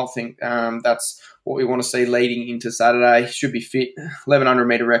trial. I think that's what we want to see leading into Saturday. Should be fit. 1,100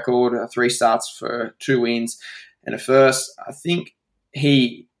 metre record, 3 starts for 2 wins and a first. I think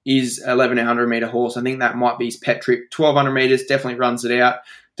he is a 1,100 metre horse. I think that might be his pet trip. 1,200 metres definitely runs it out.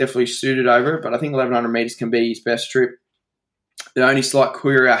 Definitely suited over it, but I think 1,100 metres can be his best trip. The only slight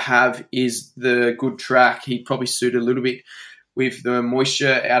query I have is the good track. He'd probably suit a little bit with the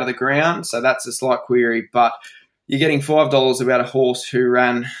moisture out of the ground, so that's a slight query. But you're getting $5 about a horse who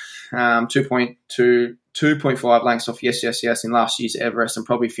ran 2.5 lengths off Yes Yes Yes in last year's Everest and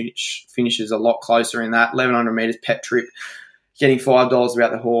probably finishes a lot closer in that. 1,100 metres pet trip, getting $5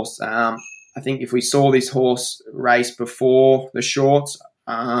 about the horse. I think if we saw this horse race before the shorts,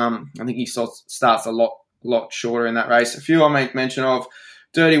 I think he starts a lot shorter in that race. A few I make mention of: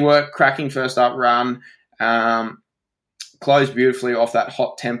 Dirty Work, cracking first up run, closed beautifully off that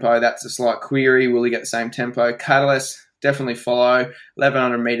hot tempo. That's a slight query. Will he get the same tempo? Catalyst, definitely follow.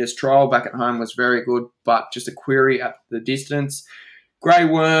 1,100 metres trial back at home was very good, but just a query at the distance. Grey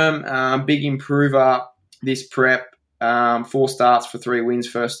Worm, big improver this prep. 4 starts for 3 wins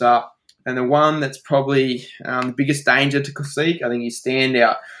first up. And the one that's probably the biggest danger to Classique, I think his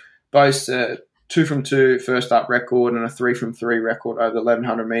standout, boasts a 2 from 2 first up record and a 3 from 3 record over the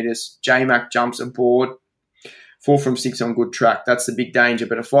 1,100 metres. J-Mac jumps aboard, 4 from 6 on good track. That's the big danger.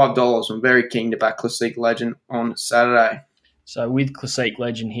 But at $5, I'm very keen to back Classique Legend on Saturday. So with Classique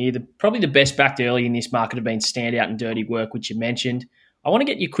Legend here, probably the best backed early in this market have been Standout and Dirty Work, which you mentioned. I want to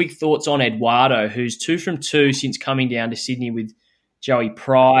get your quick thoughts on Eduardo, who's 2 from 2 since coming down to Sydney with Joey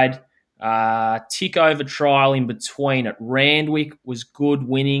Pride. Tick over trial in between at Randwick was good,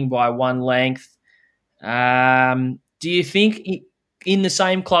 winning by 1 length. Do you think in the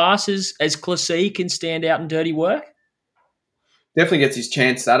same class as Classique and Standout and Dirty Work? Definitely gets his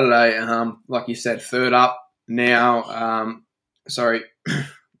chance Saturday. Like you said, third up now.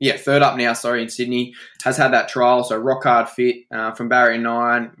 Third up now, in Sydney. Has had that trial, so rock hard fit from barrier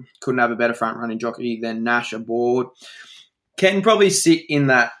 9. Couldn't have a better front running jockey than Nash aboard. Can probably sit in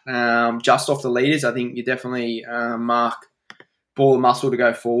that just off the leaders. I think you definitely mark Ball of Muscle to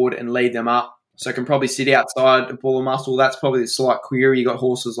go forward and lead them up. So can probably sit outside Ball of Muscle. That's probably the slight query. You got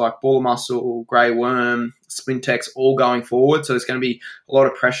horses like Ball of Muscle, Grey Worm, Splintex all going forward. So there's going to be a lot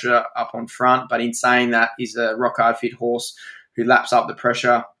of pressure up on front. But in saying that, he's a rock hard fit horse who laps up the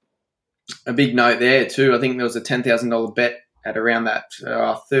pressure. A big note there too. I think there was a $10,000 bet at around that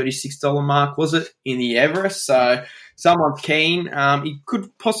 $36 mark, was it, in the Everest? So someone's keen. He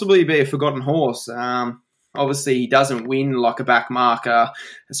could possibly be a forgotten horse. Obviously, he doesn't win like a back marker,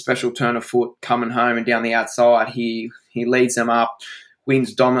 a special turn of foot coming home and down the outside. He leads them up,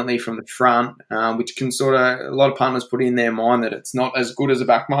 wins dominantly from the front, which can a lot of punters put in their mind that it's not as good as a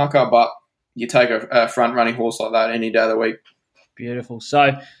back marker, but you take a front-running horse like that any day of the week. Beautiful.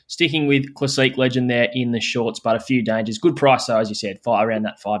 So sticking with Classique Legend there in the shorts, but a few dangers. Good price, though, as you said, around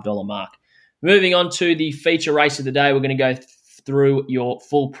that $5 mark. Moving on to the feature race of the day, we're going to go through your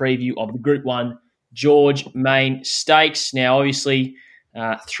full preview of the Group 1 George Main Stakes. Now, obviously,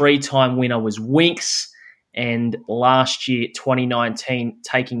 3-time winner was Winx, and last year, 2019,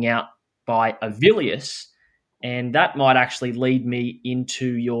 taking out by Avilius, and that might actually lead me into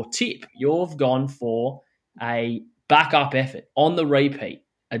your tip. You've gone for a backup effort on the repeat,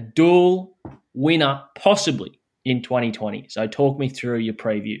 a dual winner possibly in 2020. So talk me through your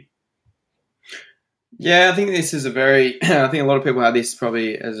preview. Yeah, I think this is I think a lot of people have this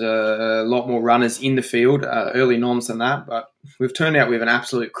probably as a lot more runners in the field, early noms than that, but we've turned out with an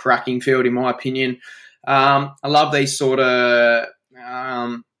absolute cracking field, in my opinion. I love these you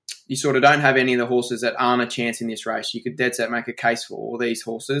don't have any of the horses that aren't a chance in this race. You could dead set make a case for all these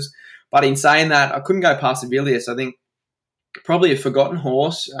horses. But in saying that, I couldn't go past Avilius. I think probably a forgotten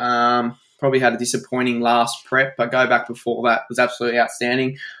horse. Probably had a disappointing last prep, but go back before that was absolutely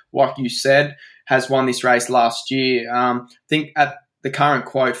outstanding. Like you said, has won this race last year. I think at the current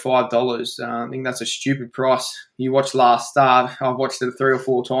quote, $5. I think that's a stupid price. You watch Last Start. I've watched it 3 or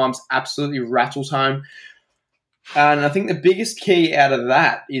 4 times. Absolutely rattles home. And I think the biggest key out of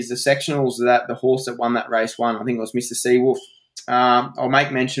that is the sectionals that the horse that won that race won. I think it was Mr. Seawolf. I'll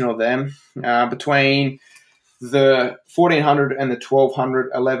make mention of them. Between the 1400 and the 1200,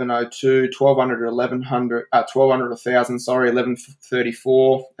 1102, 1200 1100, 1200 1000,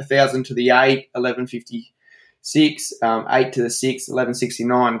 1134, 1000 to the 8, 1156, 8 to the 6,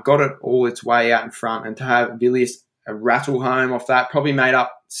 1169. Got it all its way out in front, and to have Avilius a rattle home off that, probably made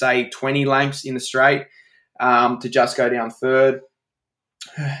up, say, 20 lengths in the straight to just go down third.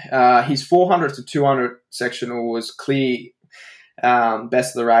 His 400 to 200 sectional was clear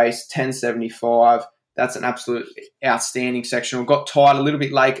best of the race, 10.75. That's an absolute outstanding sectional. Got tired a little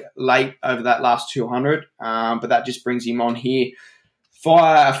bit late over that last 200, but that just brings him on here.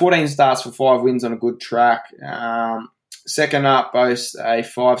 14 starts for 5 wins on a good track. Second up boasts a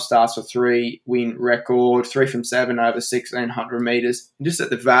 5 starts for 3 win record, 3 from 7 over 1,600 metres. And just at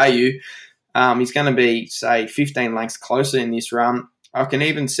the value, he's going to be, say, 15 lengths closer in this run. I can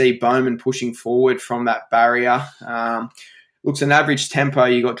even see Bowman pushing forward from that barrier. Looks an average tempo.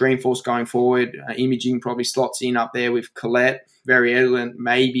 You got Dreamforce going forward. Imaging probably slots in up there with Colette. Very Elegant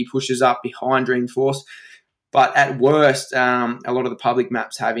maybe pushes up behind Dreamforce. But at worst, a lot of the public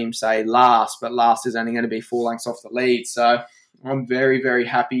maps have him say last, but last is only going to be 4 lengths off the lead. So I'm very, very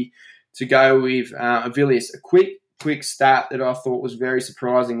happy to go with Avilius. A quick stat that I thought was very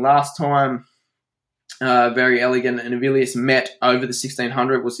surprising. Last time, Very Elegant and Avilius met over the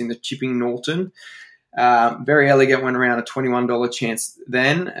 1,600 was in the Chipping Norton. Very Elegant went around a $21 chance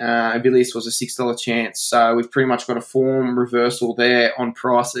then. Avilius was a $6 chance. So we've pretty much got a form reversal there on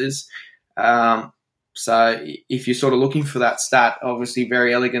prices. So if you're sort of looking for that stat, obviously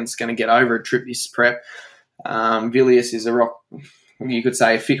Very Elegant's going to get over a trip this prep. Avilius is you could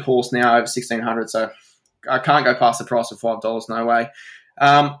say, a fit horse now over 1,600. So I can't go past the price of $5. No way.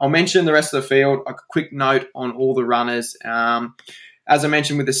 I'll mention the rest of the field. A quick note on all the runners. As I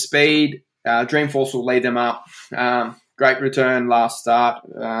mentioned with the speed, Dreamforce will lead them up. Great return last start.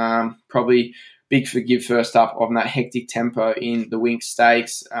 Probably big forgive first up on that hectic tempo in the Wink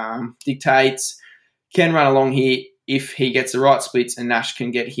Stakes. Dictates can run along here if he gets the right splits and Nash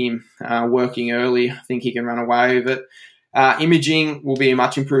can get him working early. I think he can run away with it. Imaging will be a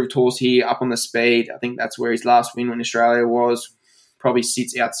much improved horse here up on the speed. I think that's where his last win in Australia was. Probably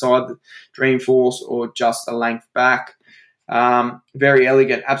sits outside the Dreamforce or just a length back. Very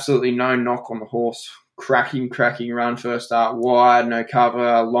Elegant, absolutely no knock on the horse. Cracking run first start, wide, no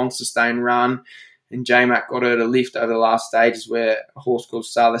cover, long sustained run. And J-Mac got her to lift over the last stages where a horse called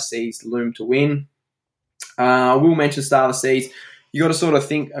Star of the Seas loomed to win. I will mention Star of the Seas. You got to sort of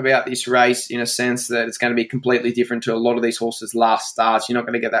think about this race in a sense that it's going to be completely different to a lot of these horses' last starts. You're not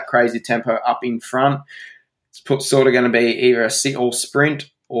going to get that crazy tempo up in front. It's sort of going to be either a sit or sprint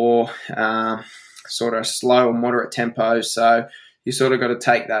or sort of slow or moderate tempo. So you sort of got to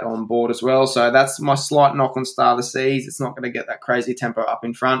take that on board as well. So that's my slight knock on Star of the Seas. It's not going to get that crazy tempo up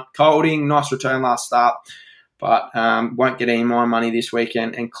in front. Colding, nice return last start, but won't get any more money this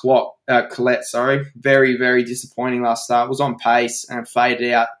weekend. And Colette, very, very disappointing last start. Was on pace and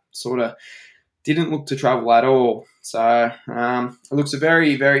faded out, sort of didn't look to travel at all. So it looks a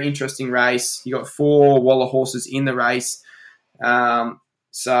very, very interesting race. You got 4 Waller horses in the race.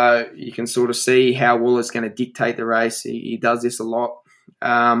 So you can sort of see how Waller's going to dictate the race. He does this a lot.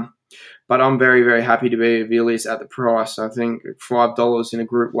 But I'm very, very happy to be Avilius at the price. I think $5 in a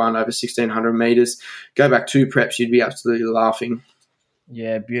Group 1 over 1,600 metres. Go back 2 preps, you'd be absolutely laughing.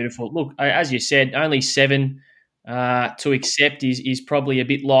 Yeah, beautiful. Look, as you said, only 7 to accept is probably a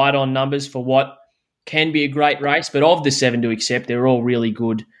bit light on numbers for what can be a great race. But of the 7 to accept, they're all really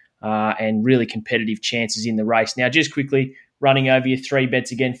good and really competitive chances in the race. Now, just quickly, running over your 3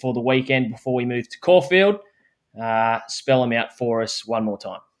 bets again for the weekend before we move to Caulfield. Spell them out for us one more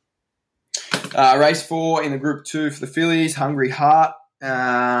time. Race 4 in the Group 2 for the fillies, Hungry Heart.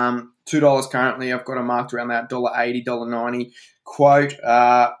 $2 currently. I've got a marked around that $1.80, $1.90 quote.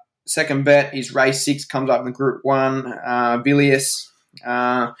 Second bet is race 6, comes up in the Group 1. Avilius,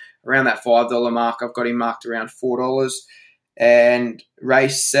 around that $5 mark. I've got him marked around $4. And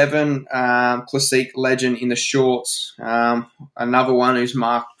race 7, Classique Legend in the shorts. Another one who's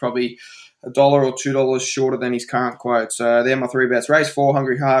marked probably $1 or $2 shorter than his current quote. So they're my 3 bets. Race 4,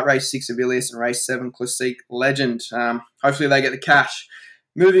 Hungry Heart. Race 6, Avilius. And race 7, Classique Legend. Hopefully they get the cash.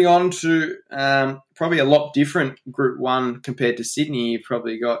 Moving on to probably a lot different Group 1 compared to Sydney. You've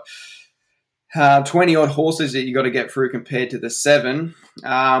probably got 20-odd horses that you got to get through compared to the 7.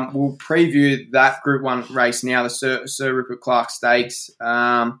 We'll preview that Group 1 race now, the Sir Rupert Clarke Stakes.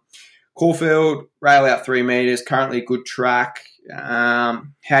 Caulfield, rail out 3 metres, currently a good track. How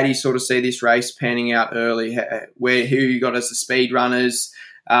do you sort of see this race panning out early? Who you got as the speed runners?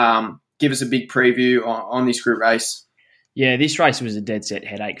 Give us a big preview on this group race. Yeah, this race was a dead set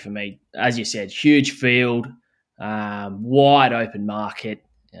headache for me. As you said, huge field, wide open market,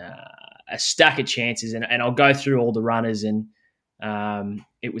 a stack of chances, and I'll go through all the runners, and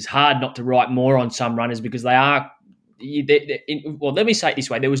it was hard not to write more on some runners because they are well, let me say it this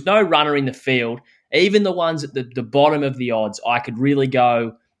way. There was no runner in the field, even the ones at the bottom of the odds, I could really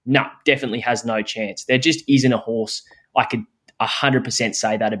go, no, definitely has no chance. There just isn't a horse 100%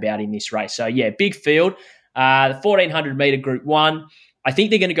 say that about in this race. So, yeah, big field. The 1,400 metre Group 1, I think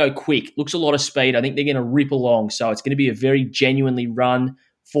they're going to go quick. Looks a lot of speed. I think they're going to rip along. So it's going to be a very genuinely run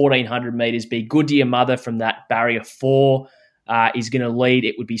 1,400 metres. Be Good to Your Mother from that barrier 4 is going to lead.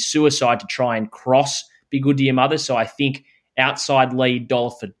 It would be suicide to try and cross Be Good to Your Mother. So I think outside lead dollar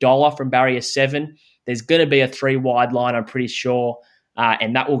for dollar from barrier 7. There's going to be a 3 wide line, I'm pretty sure.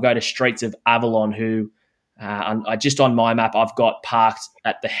 And that will go to Streets of Avalon, who just on my map, I've got parked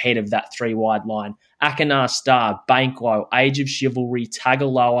at the head of that 3 wide line. Akinar Star, Banquo, Age of Chivalry,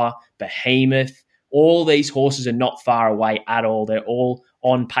 Tagaloa, Behemoth, all these horses are not far away at all. They're all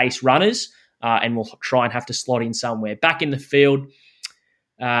on-pace runners, and we'll try and have to slot in somewhere. Back in the field,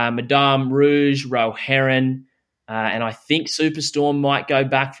 Madame Rouge, Roe Heron, and I think Superstorm might go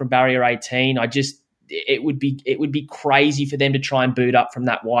back from barrier 18. It would be crazy for them to try and boot up from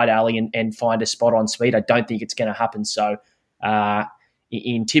that wide alley and find a spot on speed. I don't think it's going to happen. So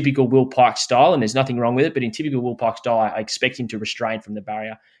in typical Will Pike style, and there's nothing wrong with it, but in typical Will Pike style, I expect him to restrain from the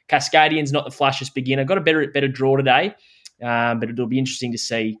barrier. Cascadian's not the flashiest beginner. Got a better draw today, but it'll be interesting to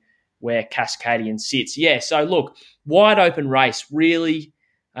see where Cascadian sits. Yeah, so look, wide open race, really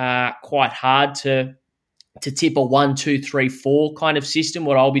quite hard to tip a 1, 2, 3, 4 kind of system.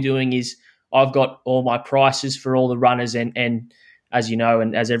 What I'll be doing is I've got all my prices for all the runners, and as you know,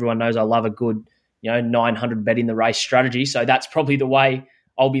 and as everyone knows, I love a good 900 bet in the race strategy. So that's probably the way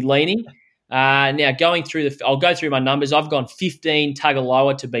I'll be leaning. Now I'll go through my numbers. I've gone 15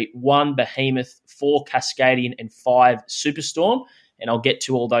 Tagaloa to beat 1 Behemoth, 4 Cascadian, and 5 Superstorm. And I'll get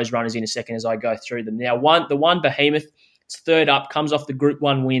to all those runners in a second as I go through them. Now, the one Behemoth, it's third up, comes off the Group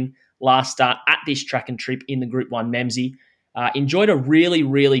 1 win last start at this track and trip in the Group 1 Memsie. Enjoyed a really,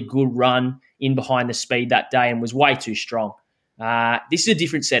 really good run in behind the speed that day and was way too strong. This is a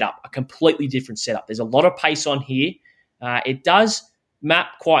different setup, a completely different setup. There's a lot of pace on here. It does map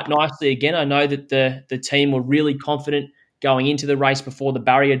quite nicely. Again, I know that the team were really confident going into the race before the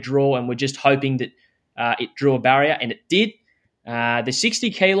barrier draw, and we're just hoping that it drew a barrier, and it did. The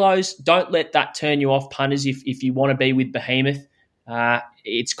 60 kilos, don't let that turn you off, punters, if you want to be with Behemoth.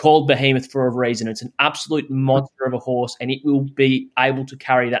 It's called Behemoth for a reason. It's an absolute monster of a horse, and it will be able to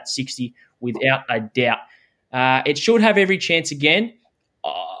carry that 60 without a doubt. It should have every chance again.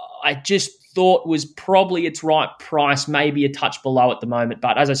 I just thought was probably its right price, maybe a touch below at the moment.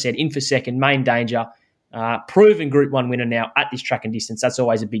 But as I said, in for second, main danger, proven Group 1 winner now at this track and distance. That's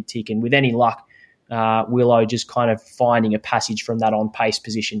always a big tick. And with any luck, Willow just kind of finding a passage from that on-pace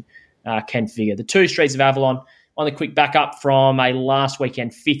position can figure. The 2 Streets of Avalon, on the quick backup from a last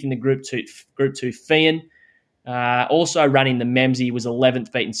weekend 5th in the Group 2 Fian. Also running the Memsie, was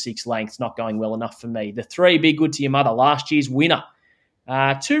 11th, beaten 6 lengths, not going well enough for me. The 3 Be Good to Your Mother, last year's winner.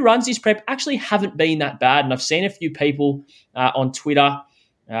 2 runs this prep actually haven't been that bad, and I've seen a few people on Twitter,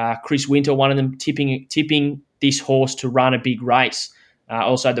 Chris Winter, one of them, tipping this horse to run a big race.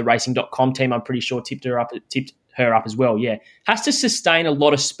 Also, the Racing.com team, I'm pretty sure, tipped her up as well. Yeah, has to sustain a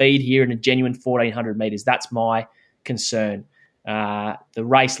lot of speed here in a genuine 1,400 metres. That's my concern. The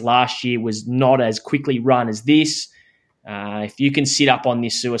race last year was not as quickly run as this. If you can sit up on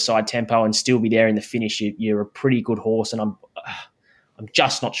this suicide tempo and still be there in the finish, you're a pretty good horse, and I'm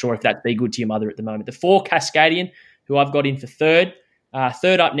just not sure if that's Be Good to Your Mother at the moment. The 4 Cascadian, who I've got in for third.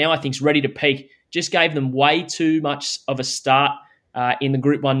 Third up now, I think, is ready to peak. Just gave them way too much of a start in the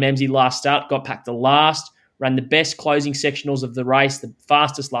Group 1 Memsie last start. Got packed to last. Ran the best closing sectionals of the race. The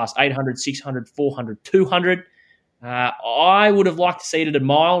fastest last 800, 600, 400, 200. I would have liked to see it at a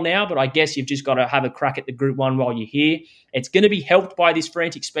mile now, but I guess you've just got to have a crack at the Group 1 while you're here. It's going to be helped by this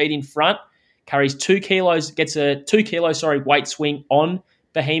frantic speed in front. Carries 2 kilos, gets a 2 kilo weight swing on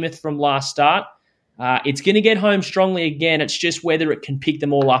Behemoth from last start. It's going to get home strongly again. It's just whether it can pick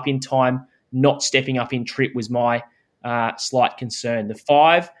them all up in time. Not stepping up in trip was my slight concern. The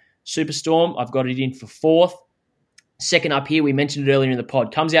 5, Superstorm, I've got it in for 4th. Second up here, we mentioned it earlier in the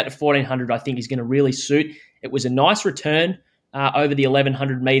pod, comes out to 1,400, I think is going to really suit. It was a nice return over the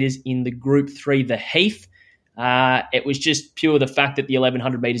 1,100 metres in the Group 3, the Heath. It was just pure the fact that the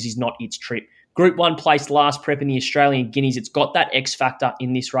 1,100 metres is not its trip. Group 1 placed last prep in the Australian Guineas. It's got that X factor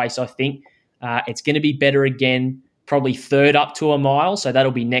in this race, I think. It's going to be better again, probably third up to a mile. So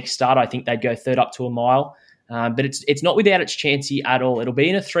that'll be next start. I think they'd go third up to a mile. But it's not without its chancey at all. It'll be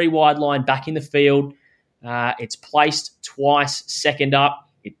in a 3 wide line back in the field. It's placed twice, second up.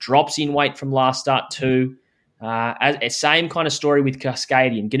 It drops in weight from last start too. Same kind of story with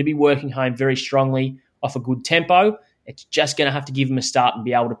Cascadian. Going to be working home very strongly off a good tempo. It's just going to have to give them a start and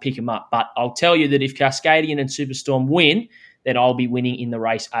be able to pick them up. But I'll tell you that if Cascadian and Superstorm win, then I'll be winning in the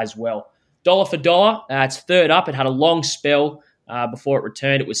race as well. Dollar for dollar, it's third up. It had a long spell before it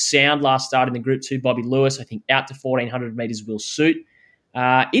returned. It was sound last start in the Group 2, Bobby Lewis. I think out to 1,400 metres will suit.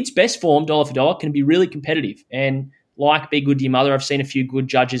 Its best form, dollar for dollar, can be really competitive. And like Be Good to Your Mother, I've seen a few good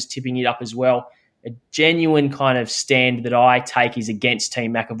judges tipping it up as well. A genuine kind of stand that I take is against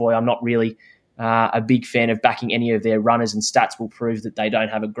Team McAvoy. I'm not really a big fan of backing any of their runners, and stats will prove that they don't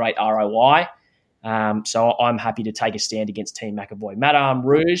have a great ROI. So I'm happy to take a stand against Team McAvoy. Madame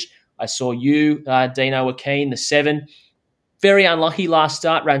Rouge, I saw you, Dino, were keen, the 7. Very unlucky last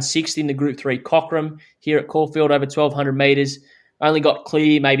start, ran 6th in the Group 3 Cochrane here at Caulfield over 1,200 metres. Only got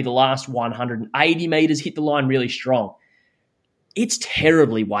clear maybe the last 180 metres, hit the line really strong. It's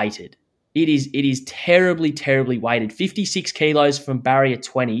terribly weighted. It is terribly, terribly weighted. 56 kilos from barrier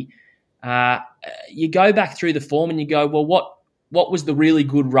 20. You go back through the form and you go, well, what was the really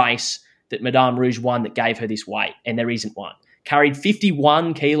good race that Madame Rouge won that gave her this weight? And there isn't one. Carried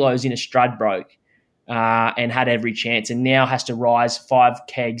 51 kilos in a Stradbroke and had every chance, and now has to rise 5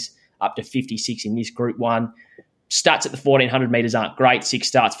 kegs up to 56 in this Group 1. Stats at the 1,400 metres aren't great. 6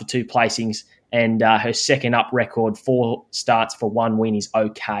 starts for 2 placings, and her second up record, 4 starts for 1 win, is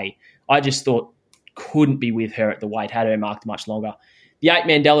okay. I just thought couldn't be with her at the weight, had her marked much longer. The 8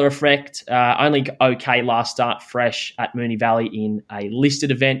 Mandela Effect, only okay last start fresh at Moonee Valley in a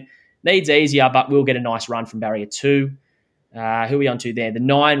listed event. Needs easier, but will get a nice run from barrier 2. Who are we on to there? The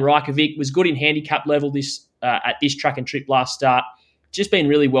 9 Reykjavik was good in handicap level at this track and trip last start. Just been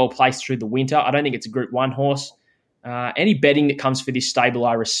really well placed through the winter. I don't think it's a Group 1 horse. Any betting that comes for this stable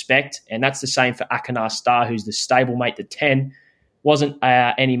I respect, and that's the same for Akanar Star, who's the stablemate to 10. Wasn't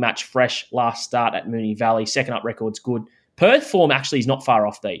any match fresh last start at Moonee Valley. Second up record's good. Perth form actually is not far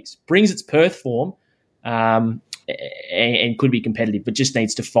off these. Brings its Perth form and could be competitive, but just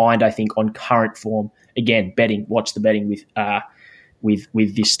needs to find, I think, on current form. Again, betting. Watch the betting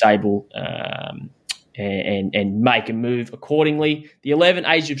with this stable and make a move accordingly. The 11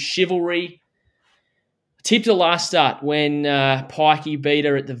 Age of Chivalry. Tipped the last start when Pikey beat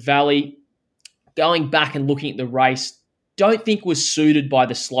her at the Valley. Going back and looking at the race, don't think was suited by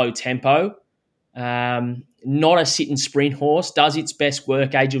the slow tempo. Not a sit and sprint horse. Does its best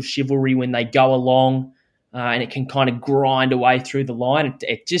work, Age of Chivalry, when they go along and it can kind of grind away through the line.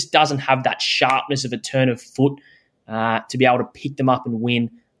 It just doesn't have that sharpness of a turn of foot to be able to pick them up and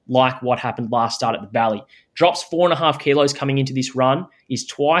win like what happened last start at the Valley. Drops 4.5 kilos coming into this run, is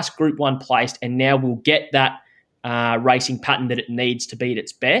twice Group 1 placed, and now will get that racing pattern that it needs to be at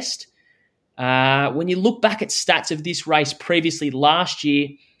its best. When you look back at stats of this race previously last year,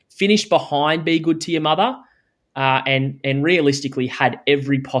 finished behind Be Good to Your Mother and realistically had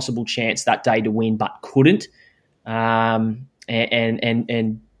every possible chance that day to win but couldn't. And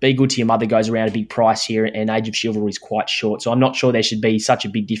Be Good to Your Mother goes around a big price here, and Age of Chivalry is quite short. So I'm not sure there should be such a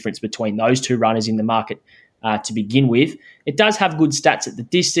big difference between those two runners in the market to begin with. It does have good stats at the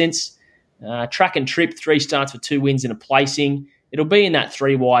distance. Track and trip, 3 starts for 2 wins and a placing. It'll be in that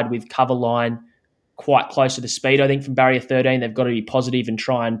 3 wide with cover line quite close to the speed. I think from barrier 13, they've got to be positive and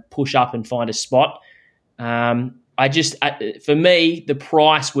try and push up and find a spot. For me, the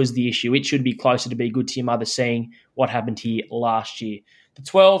price was the issue. It should be closer to Be Good to Your Mother, seeing what happened here last year. The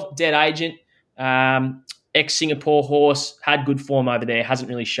 12, Dead Agent, ex-Singapore horse, had good form over there, hasn't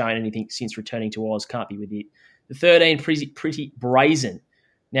really shown anything since returning to Oz, can't be with it. The 13, Pretty Brazen.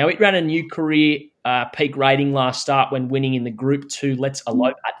 Now, it ran a new career peak rating last start when winning in the Group 2 Let's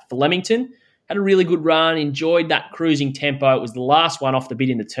Elope at Flemington. Had a really good run, enjoyed that cruising tempo. It was the last one off the bit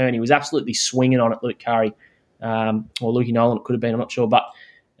in the turn. He was absolutely swinging on it, Luke Curry, or Lukey Nolan, it could have been, I'm not sure, but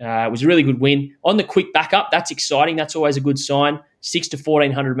it was a really good win. On the quick backup, that's exciting. That's always a good sign. 6 to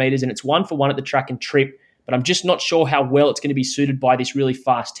 1,400 metres, and it's 1 for 1 at the track and trip, but I'm just not sure how well it's going to be suited by this really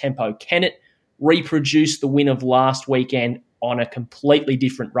fast tempo. Can it reproduce the win of last weekend on a completely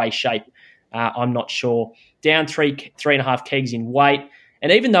different race shape? I'm not sure. Down 3.5 kegs in weight.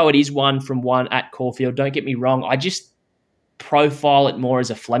 And even though it is 1 from 1 at Caulfield, don't get me wrong, I just profile it more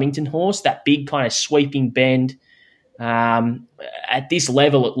as a Flemington horse, that big kind of sweeping bend. At this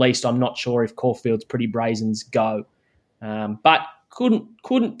level, at least, I'm not sure if Caulfield's Pretty Brazen's go. But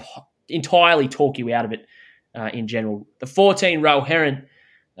couldn't entirely talk you out of it in general. The 14, Roe Heron,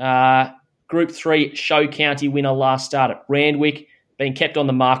 Group 3 Show County winner last start at Randwick, being kept on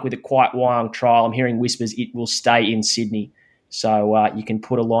the mark with a quite wild trial. I'm hearing whispers it will stay in Sydney. So you can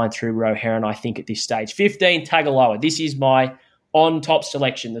put a line through Roe Heron, I think, at this stage. 15, Tagaloa. This is my on-top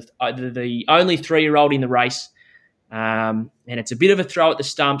selection, the only 3-year-old in the race. And it's a bit of a throw at the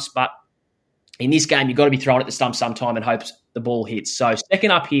stumps, but in this game, you've got to be throwing at the stumps sometime and hope the ball hits. So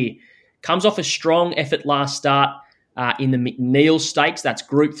second up here, comes off a strong effort last start in the McNeil Stakes. That's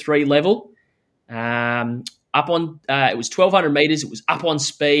Group 3 level. up on, it was 1,200 metres. It was up on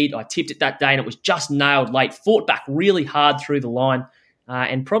speed. I tipped it that day and it was just nailed late. Fought back really hard through the line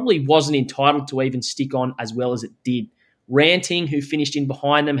and probably wasn't entitled to even stick on as well as it did. Ranting, who finished in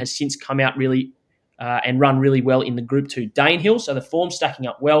behind them, has since come out really and run really well in the Group 2 Danehill. So the form's stacking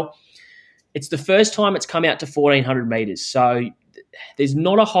up well. It's the first time it's come out to 1,400 metres. So there's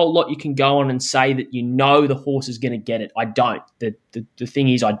not a whole lot you can go on and say that you know the horse is going to get it. I don't. The thing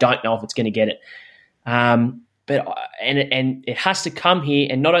is, I don't know if it's going to get it. But it has to come here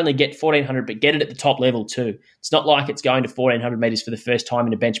and not only get 1,400, but get it at the top level too. It's not like it's going to 1,400 metres for the first time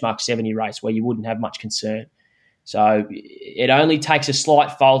in a benchmark 70 race where you wouldn't have much concern. So it only takes a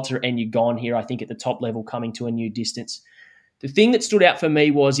slight falter and you're gone here, I think, at the top level coming to a new distance. The thing that stood out for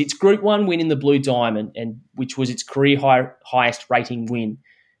me was its Group 1 win in the Blue Diamond, and which was its career highest rating win.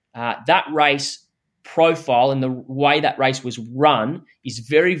 That race profile and the way that race was run is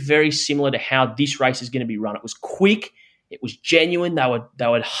very, very similar to how this race is going to be run. It was quick. It was genuine. They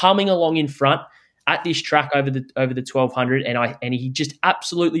were humming along in front at this track over the 1,200, and he just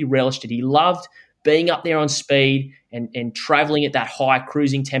absolutely relished it. He loved being up there on speed and travelling at that high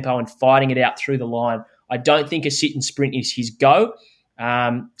cruising tempo and fighting it out through the line. I don't think a sit and sprint is his go.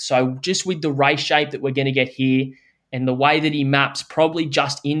 So just with the race shape that we're going to get here and the way that he maps probably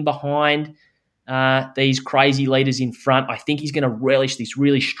just in behind these crazy leaders in front, I think he's going to relish this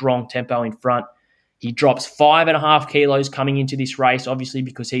really strong tempo in front. He drops 5.5 kilos coming into this race, obviously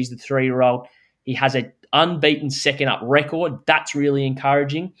because he's the 3-year-old. He has an unbeaten second up record. That's really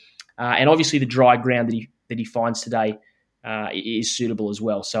encouraging. And obviously the dry ground that he finds today is suitable as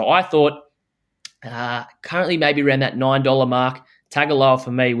well. So I thought currently maybe around that $9 mark, Tagaloa for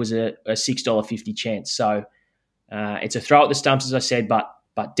me was a $6.50 chance. So it's a throw at the stumps, as I said, but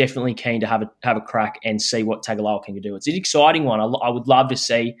definitely keen to have a crack and see what Tagaloa can do. It's an exciting one. I would love to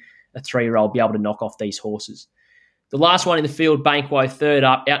see a 3-year-old be able to knock off these horses. The last one in the field, Banquo, third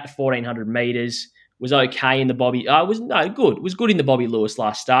up, out to 1,400 metres, was okay in the Bobby. Good. It was good in the Bobby Lewis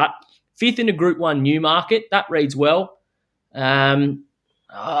last start. Fifth in the Group 1 Newmarket. That reads well.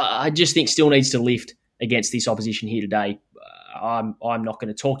 I just think still needs to lift against this opposition here today. I'm not going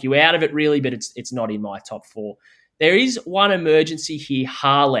to talk you out of it really, but it's not in my top 4. There is one emergency here,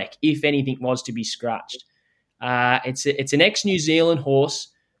 Harlech, if anything was to be scratched. It's an ex-New Zealand horse,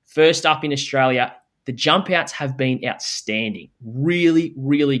 first up in Australia. The jump outs have been outstanding. Really,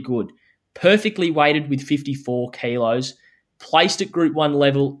 really good. Perfectly weighted with 54 kilos. Placed at Group 1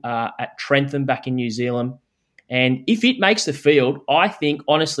 level at Trentham back in New Zealand. And if it makes the field, I think,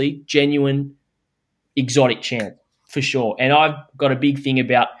 honestly, genuine exotic chance for sure. And I've got a big thing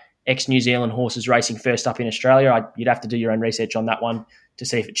about ex-New Zealand horses racing first up in Australia. You'd have to do your own research on that one to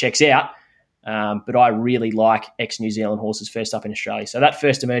see if it checks out. But I really like ex-New Zealand horses first up in Australia. So that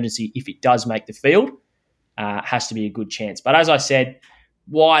first emergency, if it does make the field, has to be a good chance. But as I said,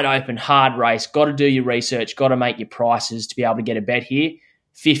 wide open, hard race. Got to do your research. Got to make your prices to be able to get a bet here.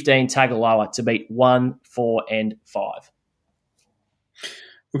 15 Tagaloa to beat 1, 4, and 5.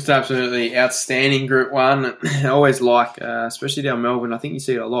 Looks absolutely outstanding Group 1. I always like, especially down Melbourne, I think you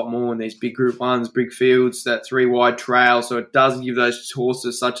see it a lot more in these big Group 1s, big fields, that 3-wide trail. So it does give those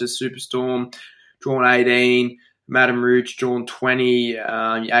horses such as Superstorm, drawn 18, Madame Rouge, drawn 20,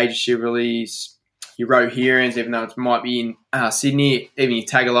 your Age of Chivalries, your Rohirrians, even though it might be in Sydney, even your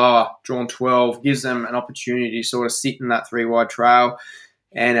Tagaloa, drawn 12, gives them an opportunity to sort of sit in that 3-wide trail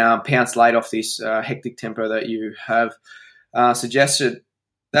and pounce late off this hectic tempo that you have suggested.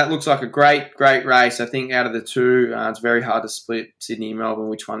 That looks like a great race. I think out of the two, it's very hard to split Sydney and Melbourne,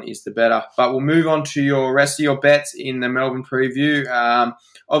 which one is the better. But we'll move on to your rest of your bets in the Melbourne preview.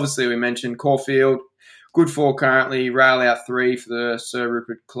 Obviously, we mentioned Caulfield, good 4 currently, rail out 3 for the Sir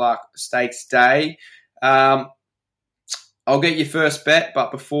Rupert Clarke Stakes Day. I'll get your first bet,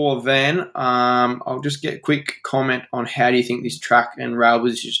 but before then, I'll just get a quick comment on how do you think this track and rail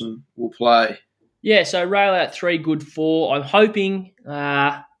position will play. Yeah, so rail out 3, good 4. I'm hoping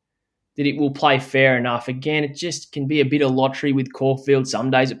that it will play fair enough. Again, it just can be a bit of lottery with Caulfield.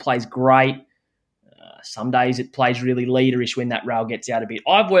 Some days it plays great. Some days it plays really leaderish when that rail gets out a bit.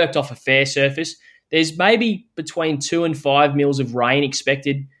 I've worked off a fair surface. There's maybe between 2 and 5 mils of rain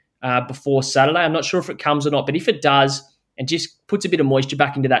expected before Saturday. I'm not sure if it comes or not, but if it does and just puts a bit of moisture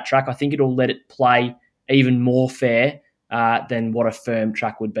back into that track, I think it'll let it play even more fair than what a firm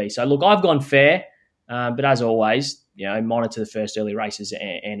track would be. So, look, I've gone fair, but as always, monitor the first early races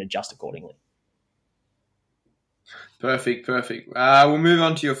and adjust accordingly. Perfect. We'll move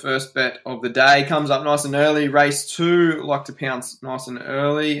on to your first bet of the day. Comes up nice and early. Race 2, like to pounce nice and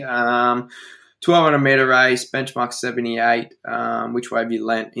early. 1,200 metre race, benchmark 78. Which way have you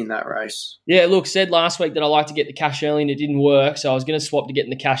lent in that race? Yeah, look, said last week that I like to get the cash early and it didn't work, so I was going to swap to getting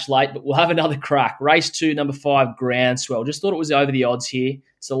the cash late, but we'll have another crack. Race 2, number 5, Groundswell. Just thought it was over the odds here.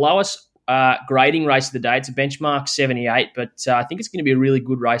 It's the lowest grading race of the day. It's a benchmark 78, but I think it's going to be a really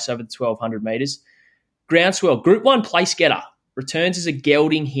good race over the 1,200 metres. Groundswell, Group 1 place getter, returns as a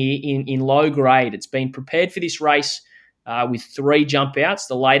gelding here in low grade. It's been prepared for this race with 3 jump outs.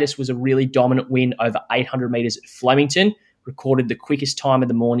 The latest was a really dominant win over 800 metres at Flemington, recorded the quickest time of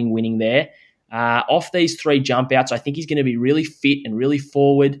the morning winning there. Off these 3 jump outs, I think he's going to be really fit and really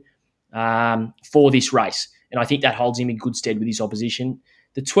forward for this race, and I think that holds him in good stead with his opposition.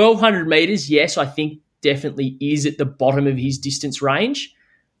 The 1,200 metres, yes, I think definitely is at the bottom of his distance range,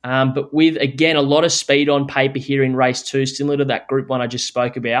 but with, again, a lot of speed on paper here in race 2, similar to that Group 1 I just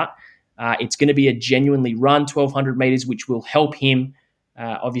spoke about. It's going to be a genuinely run 1,200 metres, which will help him,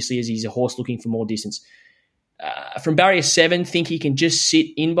 obviously, as he's a horse looking for more distance. From barrier 7, think he can just sit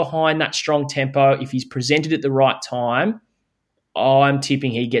in behind that strong tempo. If he's presented at the right time, I'm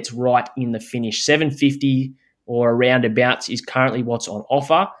tipping he gets right in the finish. 750 or around abouts is currently what's on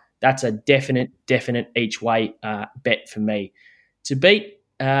offer. That's a definite each way bet for me. To beat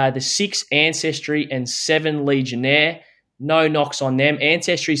the 6 Ancestry and 7 Legionnaire, no knocks on them.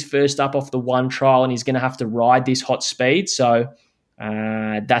 Ancestry's first up off the 1 trial and he's going to have to ride this hot speed. So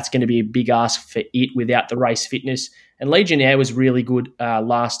that's going to be a big ask for it without the race fitness. And Legionnaire was really good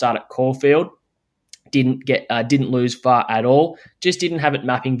last start at Caulfield. Didn't lose far at all. Just didn't have it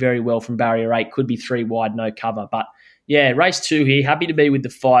mapping very well from barrier 8. Could be 3 wide, no cover. But yeah, race 2 here. Happy to be with the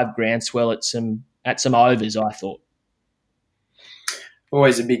 5 Groundswell at some overs, I thought.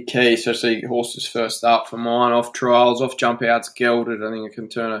 Always a big key, especially horses first up for mine, off trials, off jump outs, gelded. I think it can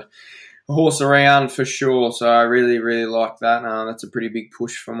turn a horse around for sure. So I really, really like that. That's a pretty big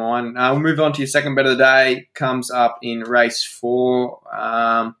push for mine. We'll move on to your second bet of the day. Comes up in race 4.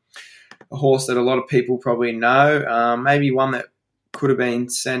 A horse that a lot of people probably know. Maybe one that could have been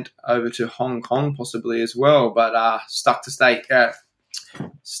sent over to Hong Kong possibly as well, but stuck to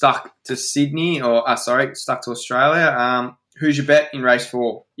Sydney or stuck to Australia. Who's your bet in race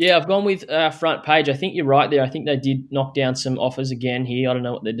 4? Yeah, I've gone with Front Page. I think you're right there. I think they did knock down some offers again here. I don't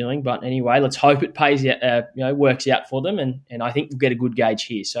know what they're doing, but anyway, let's hope it pays out, works out for them, and I think we'll get a good gauge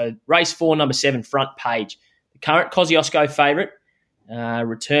here. So race 4, number 7, Front Page, the current Kosciuszko favourite,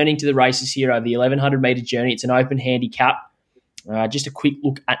 returning to the races here over the 1,100 metre journey. It's an open handicap. Just a quick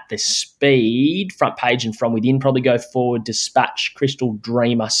look at the speed. Front Page and From Within probably go forward. Dispatch, Crystal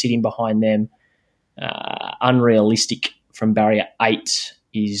Dreamer sitting behind them. Unrealistic from barrier 8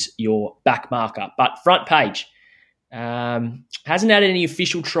 is your back marker. But Front Page hasn't had any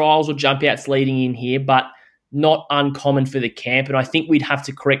official trials or jump outs leading in here, but not uncommon for the camp. And I think we'd have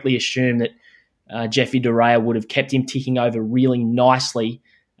to correctly assume that Jeffrey Durea would have kept him ticking over really nicely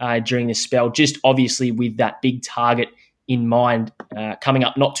during the spell, just obviously with that big target in mind coming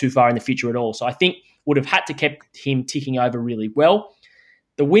up not too far in the future at all. So I think would have had to kept him ticking over really well.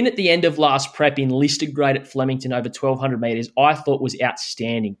 The win at the end of last prep in listed grade at Flemington over 1,200 metres I thought was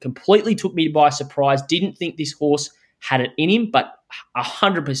outstanding. Completely took me by surprise. Didn't think this horse had it in him, but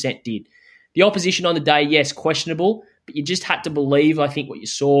 100% did. The opposition on the day, yes, questionable, but you just had to believe, I think, what you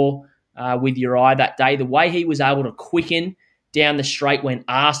saw with your eye that day. The way he was able to quicken down the straight when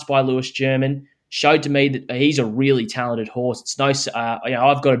asked by Lewis German showed to me that he's a really talented horse. It's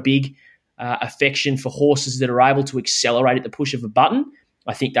I've got a big affection for horses that are able to accelerate at the push of a button.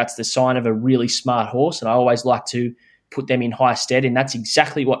 I think that's the sign of a really smart horse, and I always like to put them in high stead, and that's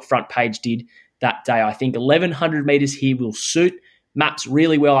exactly what Front Page did that day. I think 1,100 metres here will suit. Maps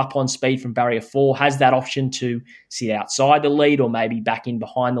really well up on speed from barrier 4, has that option to sit outside the lead or maybe back in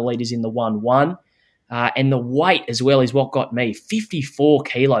behind the leaders in the 1-1. And the weight as well is what got me, 54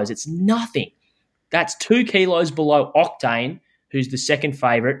 kilos. It's nothing. That's 2 kilos below Octane, who's the second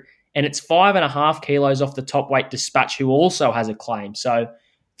favourite, and it's 5.5 kilos off the top weight Dispatch, who also has a claim. So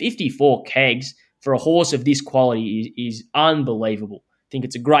 54 kegs for a horse of this quality is unbelievable. I think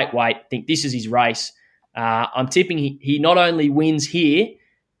it's a great weight. I think this is his race. I'm tipping he not only wins here,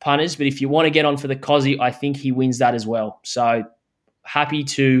 punters, but if you want to get on for the Cozzy, I think he wins that as well. So happy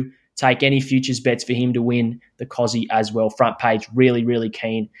to take any futures bets for him to win the Cozzy as well. Front Page, really, really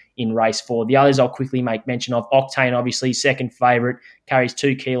keen in race 4. The others I'll quickly make mention of. Octane, obviously, second favourite, carries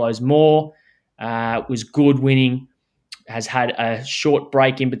 2 kilos more, was good winning, has had a short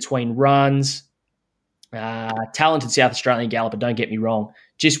break in between runs. Talented South Australian galloper, don't get me wrong.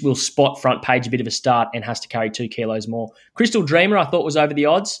 Just will spot Front Page a bit of a start and has to carry 2 kilos more. Crystal Dreamer, I thought was over the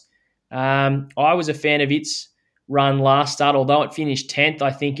odds. I was a fan of its run last start. Although it finished 10th,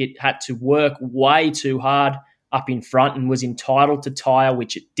 I think it had to work way too hard up in front and was entitled to tire,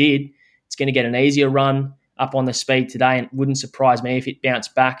 which it did. It's going to get an easier run up on the speed today, and it wouldn't surprise me if it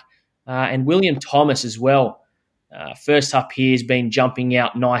bounced back. And William Thomas as well. First up here has been jumping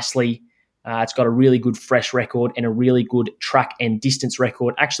out nicely. It's got a really good fresh record and a really good track and distance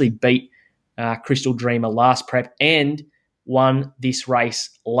record. Actually beat Crystal Dreamer last prep and won this race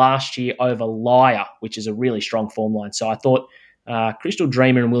last year over Liar, which is a really strong form line. So I thought Crystal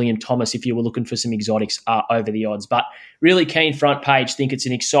Dreamer and William Thomas, if you were looking for some exotics, are over the odds. But really keen front page. Think it's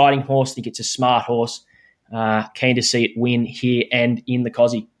an exciting horse. Think it's a smart horse. Keen to see it win here and in the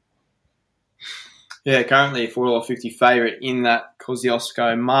Cosy. Yeah, currently a $4.50 favourite in that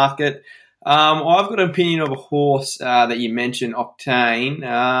Kosciuszko market. I've got an opinion of a horse that you mentioned,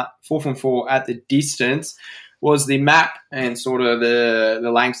 Octane. 4 from 4 at the distance. Was the map and sort of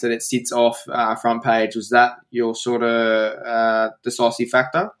the lengths that it sits off front page, was that your sort of decisive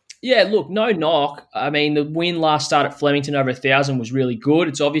factor? Yeah, look, no knock. I mean, the win last start at Flemington over 1,000 was really good.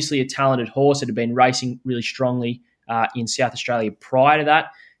 It's obviously a talented horse. It had been racing really strongly in South Australia prior to that.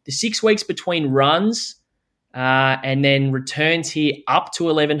 The 6 weeks between runs and then returns here up to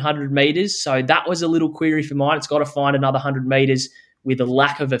 1,100 metres. So that was a little query for mine. It's got to find another 100 metres with a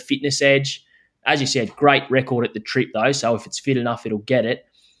lack of a fitness edge. As you said, great record at the trip though. So if it's fit enough, it'll get it.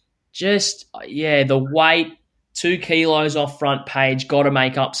 Just, yeah, the weight, 2 kilos off front page, got to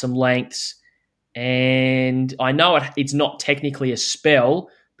make up some lengths. And I know it's not technically a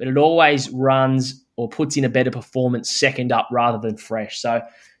spell, but it always runs or puts in a better performance second up rather than fresh. So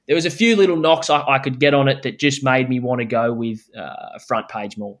there was a few little knocks I could get on it that just made me want to go with front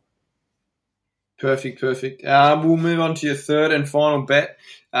page more. Perfect. We'll move on to your third and final bet.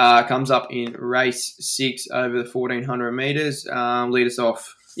 Comes up in race 6 over the 1,400 metres. Lead us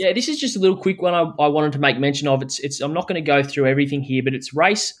off. Yeah, this is just a little quick one I wanted to make mention of. It's I'm not going to go through everything here, but it's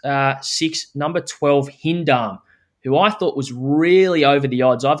race 6, number 12, Hindam, who I thought was really over the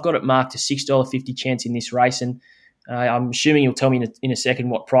odds. I've got it marked a $6.50 chance in this race, and I'm assuming you'll tell me in a second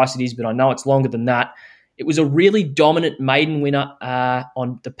what price it is, but I know it's longer than that. It was a really dominant maiden winner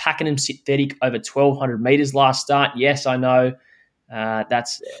on the Pakenham Synthetic over 1,200 metres last start. Yes, I know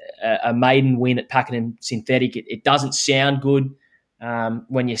that's a maiden win at Pakenham Synthetic. It doesn't sound good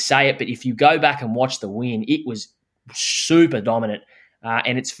when you say it, but if you go back and watch the win, it was super dominant.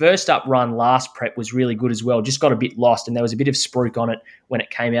 And its first up run last prep was really good as well. Just got a bit lost, and there was a bit of spruik on it when it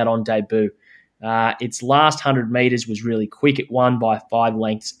came out on debut. Its last 100 metres was really quick. It won by 5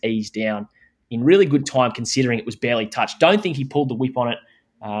 lengths, eased down in really good time considering it was barely touched. Don't think he pulled the whip on it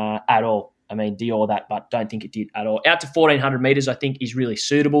at all. I mean, Dior that, but don't think it did at all. Out to 1,400 metres, I think, is really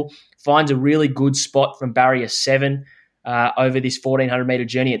suitable. Finds a really good spot from barrier 7 over this 1,400-metre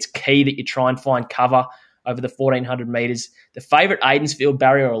journey. It's key that you try and find cover over the 1,400 metres. The favourite, Aidensfield,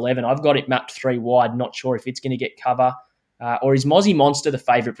 barrier 11. I've got it mapped 3 wide. Not sure if it's going to get cover. Or is Mozzie Monster the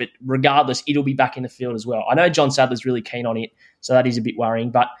favourite? But regardless, it'll be back in the field as well. I know John Sadler's really keen on it, so that is a bit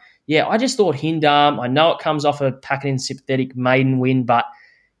worrying. But, yeah, I just thought Hindam, I know it comes off a Pakenham Synthetic maiden win, but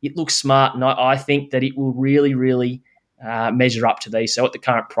it looks smart, and I think that it will really, really measure up to these. So at the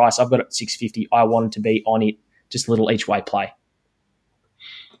current price, I've got it at $6.50. I wanted to be on it, just a little each-way play.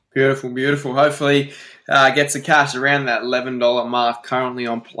 Beautiful. Hopefully gets the cash around that $11 mark currently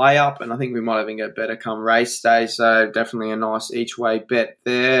on play up, and I think we might even get better come race day, so definitely a nice each-way bet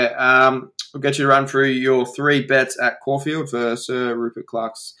there. We'll get you to run through your 3 bets at Caulfield for Sir Rupert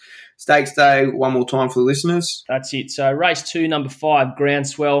Clarke's Stakes Day one more time for the listeners. That's it. So race 2, number 5,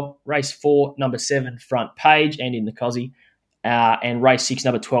 Groundswell. Race 4, number 7, Front Page and in the Cosy. And race 6,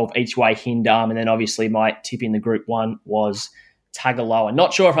 number 12, each way, Hindam. And then obviously my tip in the Group 1 was Tagaloa.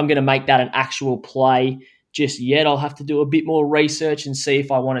 Not sure if I'm going to make that an actual play just yet. I'll have to do a bit more research and see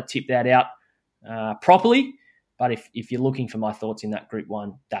if I want to tip that out properly. But if you're looking for my thoughts in that Group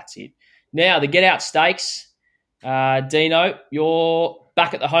 1, that's it. Now, the Get Out Stakes. Dino, you're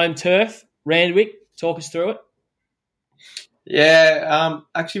back at the home turf. Randwick, talk us through it. Yeah,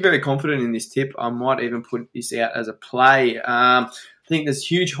 actually very confident in this tip. I might even put this out as a play. I think there's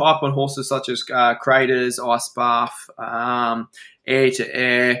huge hype on horses such as Craters, Ice Bath, Air to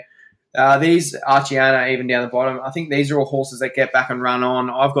Air. These Archiana, even down the bottom, I think these are all horses that get back and run on.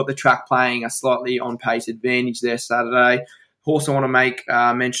 I've got the track playing a slightly on-pace advantage there Saturday. Horse I want to make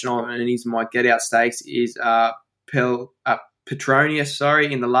mention on, and he's my get-out stakes, is Petronius,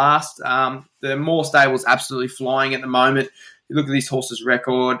 in the last. The Moore stable's absolutely flying at the moment. You look at this horse's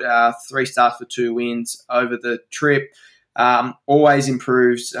record, 3 starts for 2 wins over the trip. Always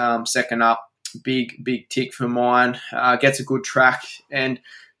improves second up. Big tick for mine. Gets a good track. And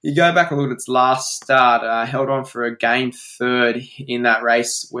You go back and look at its last start, held on for a game third in that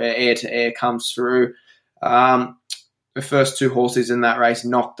race where Air to Air comes through. The first two horses in that race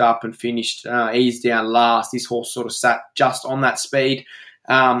knocked up and finished eased down last. This horse sort of sat just on that speed.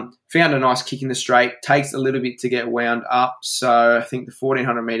 Found a nice kick in the straight. Takes a little bit to get wound up. So I think the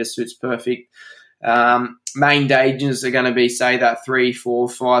 1400 metres suits perfect. Main dangers are going to be, say, that 3, 4,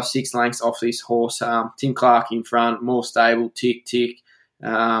 5, 6 lengths off this horse. Tim Clark in front, more stable, tick.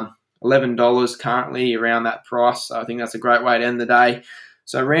 $11 currently around that price. So I think that's a great way to end the day.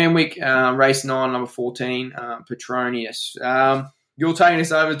 So Randwick, race 9, number 14, Petronius. You're taking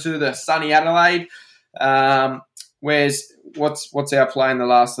us over to the sunny Adelaide. What's our play in the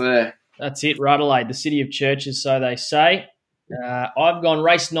last there? That's it, Adelaide, the city of churches, so they say. I've gone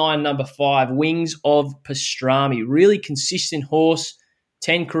race 9, number 5, Wings of Pastrami. Really consistent horse,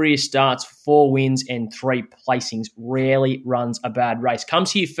 10 career starts, 4 wins and 3 placings. Rarely runs a bad race.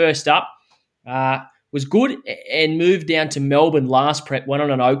 Comes here first up. Was good and moved down to Melbourne last prep, went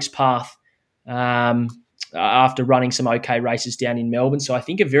on an Oaks path after running some okay races down in Melbourne. So I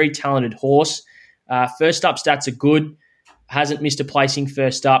think a very talented horse. First up stats are good, hasn't missed a placing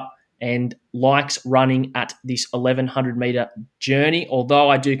first up and likes running at this 1,100 metre journey. Although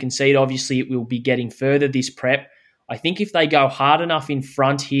I do concede, obviously, it will be getting further this prep. I think if they go hard enough in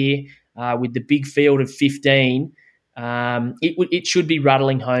front here with the big field of 15, it should be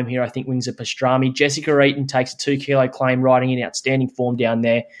rattling home here, I think, Wings of Pastrami. Jessica Eaton takes a 2 kilo claim, riding in outstanding form down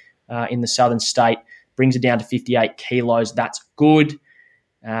there in the southern state. Brings it down to 58 kilos. That's good.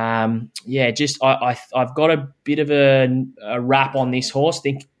 I've got a bit of a rap on this horse.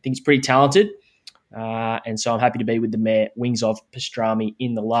 Think it's pretty talented. And so I'm happy to be with the mare, Wings of Pastrami,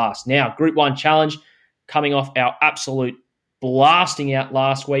 in the last. Now, Group 1 challenge, coming off our absolute blasting out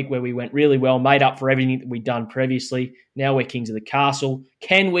last week where we went really well, made up for everything that we'd done previously. Now we're Kings of the Castle.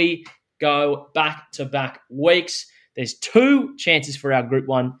 Can we go back-to-back weeks? There's 2 chances for our Group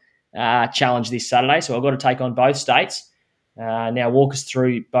 1 challenge this Saturday, so I've got to take on both states. Now walk us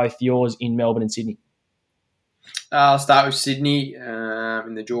through both yours in Melbourne and Sydney. I'll start with Sydney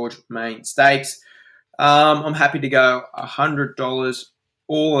in the George Main Stakes. I'm happy to go $100.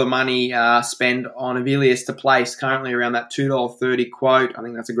 All the money spent on Avilius to place, currently around that $2.30 quote. I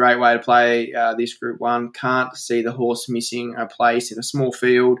think that's a great way to play this Group 1. Can't see the horse missing a place in a small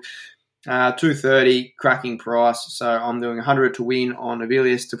field. $2.30, cracking price. So I'm doing $100 to win on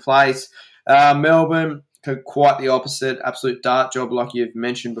Avilius to place. Melbourne, quite the opposite. Absolute dart job like you've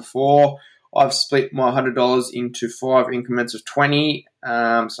mentioned before. I've split my $100 into 5 increments of 20. So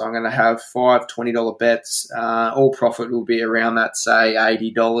I'm going to have 5 $20 bets. All profit will be around that, say,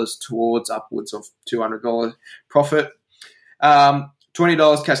 $80 towards upwards of $200 profit. $20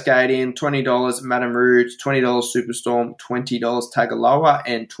 Cascadian, $20 Madame Rouge, $20 Superstorm, $20 Tagaloa,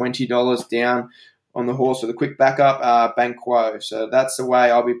 and $20 down on the horse with a quick backup, Banquo. So that's the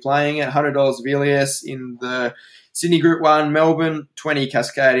way I'll be playing it. $100 Avilius in the Sydney Group 1, Melbourne, 20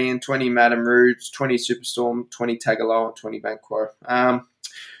 Cascadian, 20 Madame Rouge, 20 Superstorm, 20 Tagaloa, and 20 Banquo. How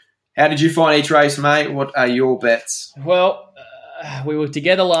did you find each race, mate? What are your bets? Well, we were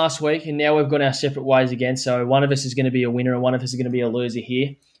together last week, and now we've got our separate ways again. So one of us is going to be a winner, and one of us is going to be a loser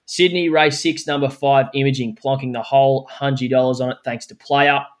here. Sydney, race 6, number 5, Imaging, plonking the whole $100 on it thanks to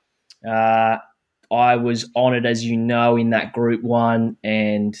Player. I was on it, as you know, in that Group 1,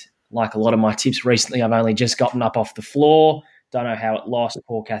 and like a lot of my tips recently, I've only just gotten up off the floor. Don't know how it lost.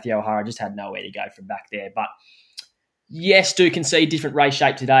 Poor Kathy O'Hara just had nowhere to go from back there. But yes, do concede different race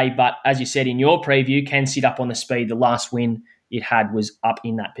shape today, but as you said in your preview, can sit up on the speed. The last win it had was up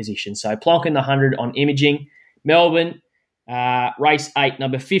in that position. So plonking the 100 on Imaging. Melbourne, race 8,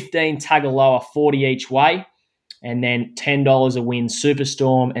 number 15, Tagaloa, 40 each way. And then $10 a win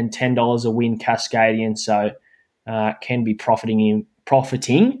Superstorm and $10 a win Cascadian. So can be profiting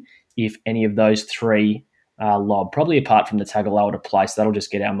if any of those 3 lob. Probably apart from the Tagaloa to place. That'll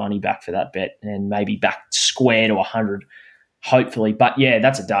just get our money back for that bet and maybe back square to 100, hopefully. But yeah,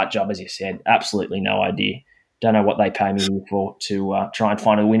 that's a dart job, as you said. Absolutely no idea. Don't know what they pay me for to try and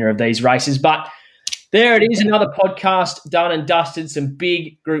find a winner of these races. But there it is, another podcast done and dusted. Some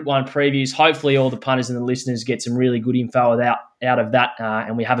big Group 1 previews. Hopefully all the punters and the listeners get some really good info out of that,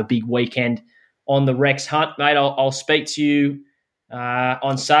 and we have a big weekend on the Rex Hunt. Mate, I'll speak to you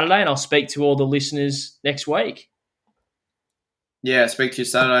on Saturday, and I'll speak to all the listeners next week. Yeah, speak to you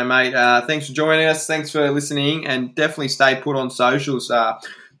Saturday, mate. Thanks for joining us. Thanks for listening, and definitely stay put on socials.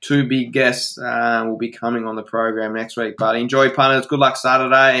 2 big guests will be coming on the program next week. But enjoy, punters. Good luck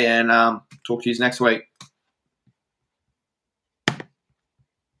Saturday, and talk to you next week.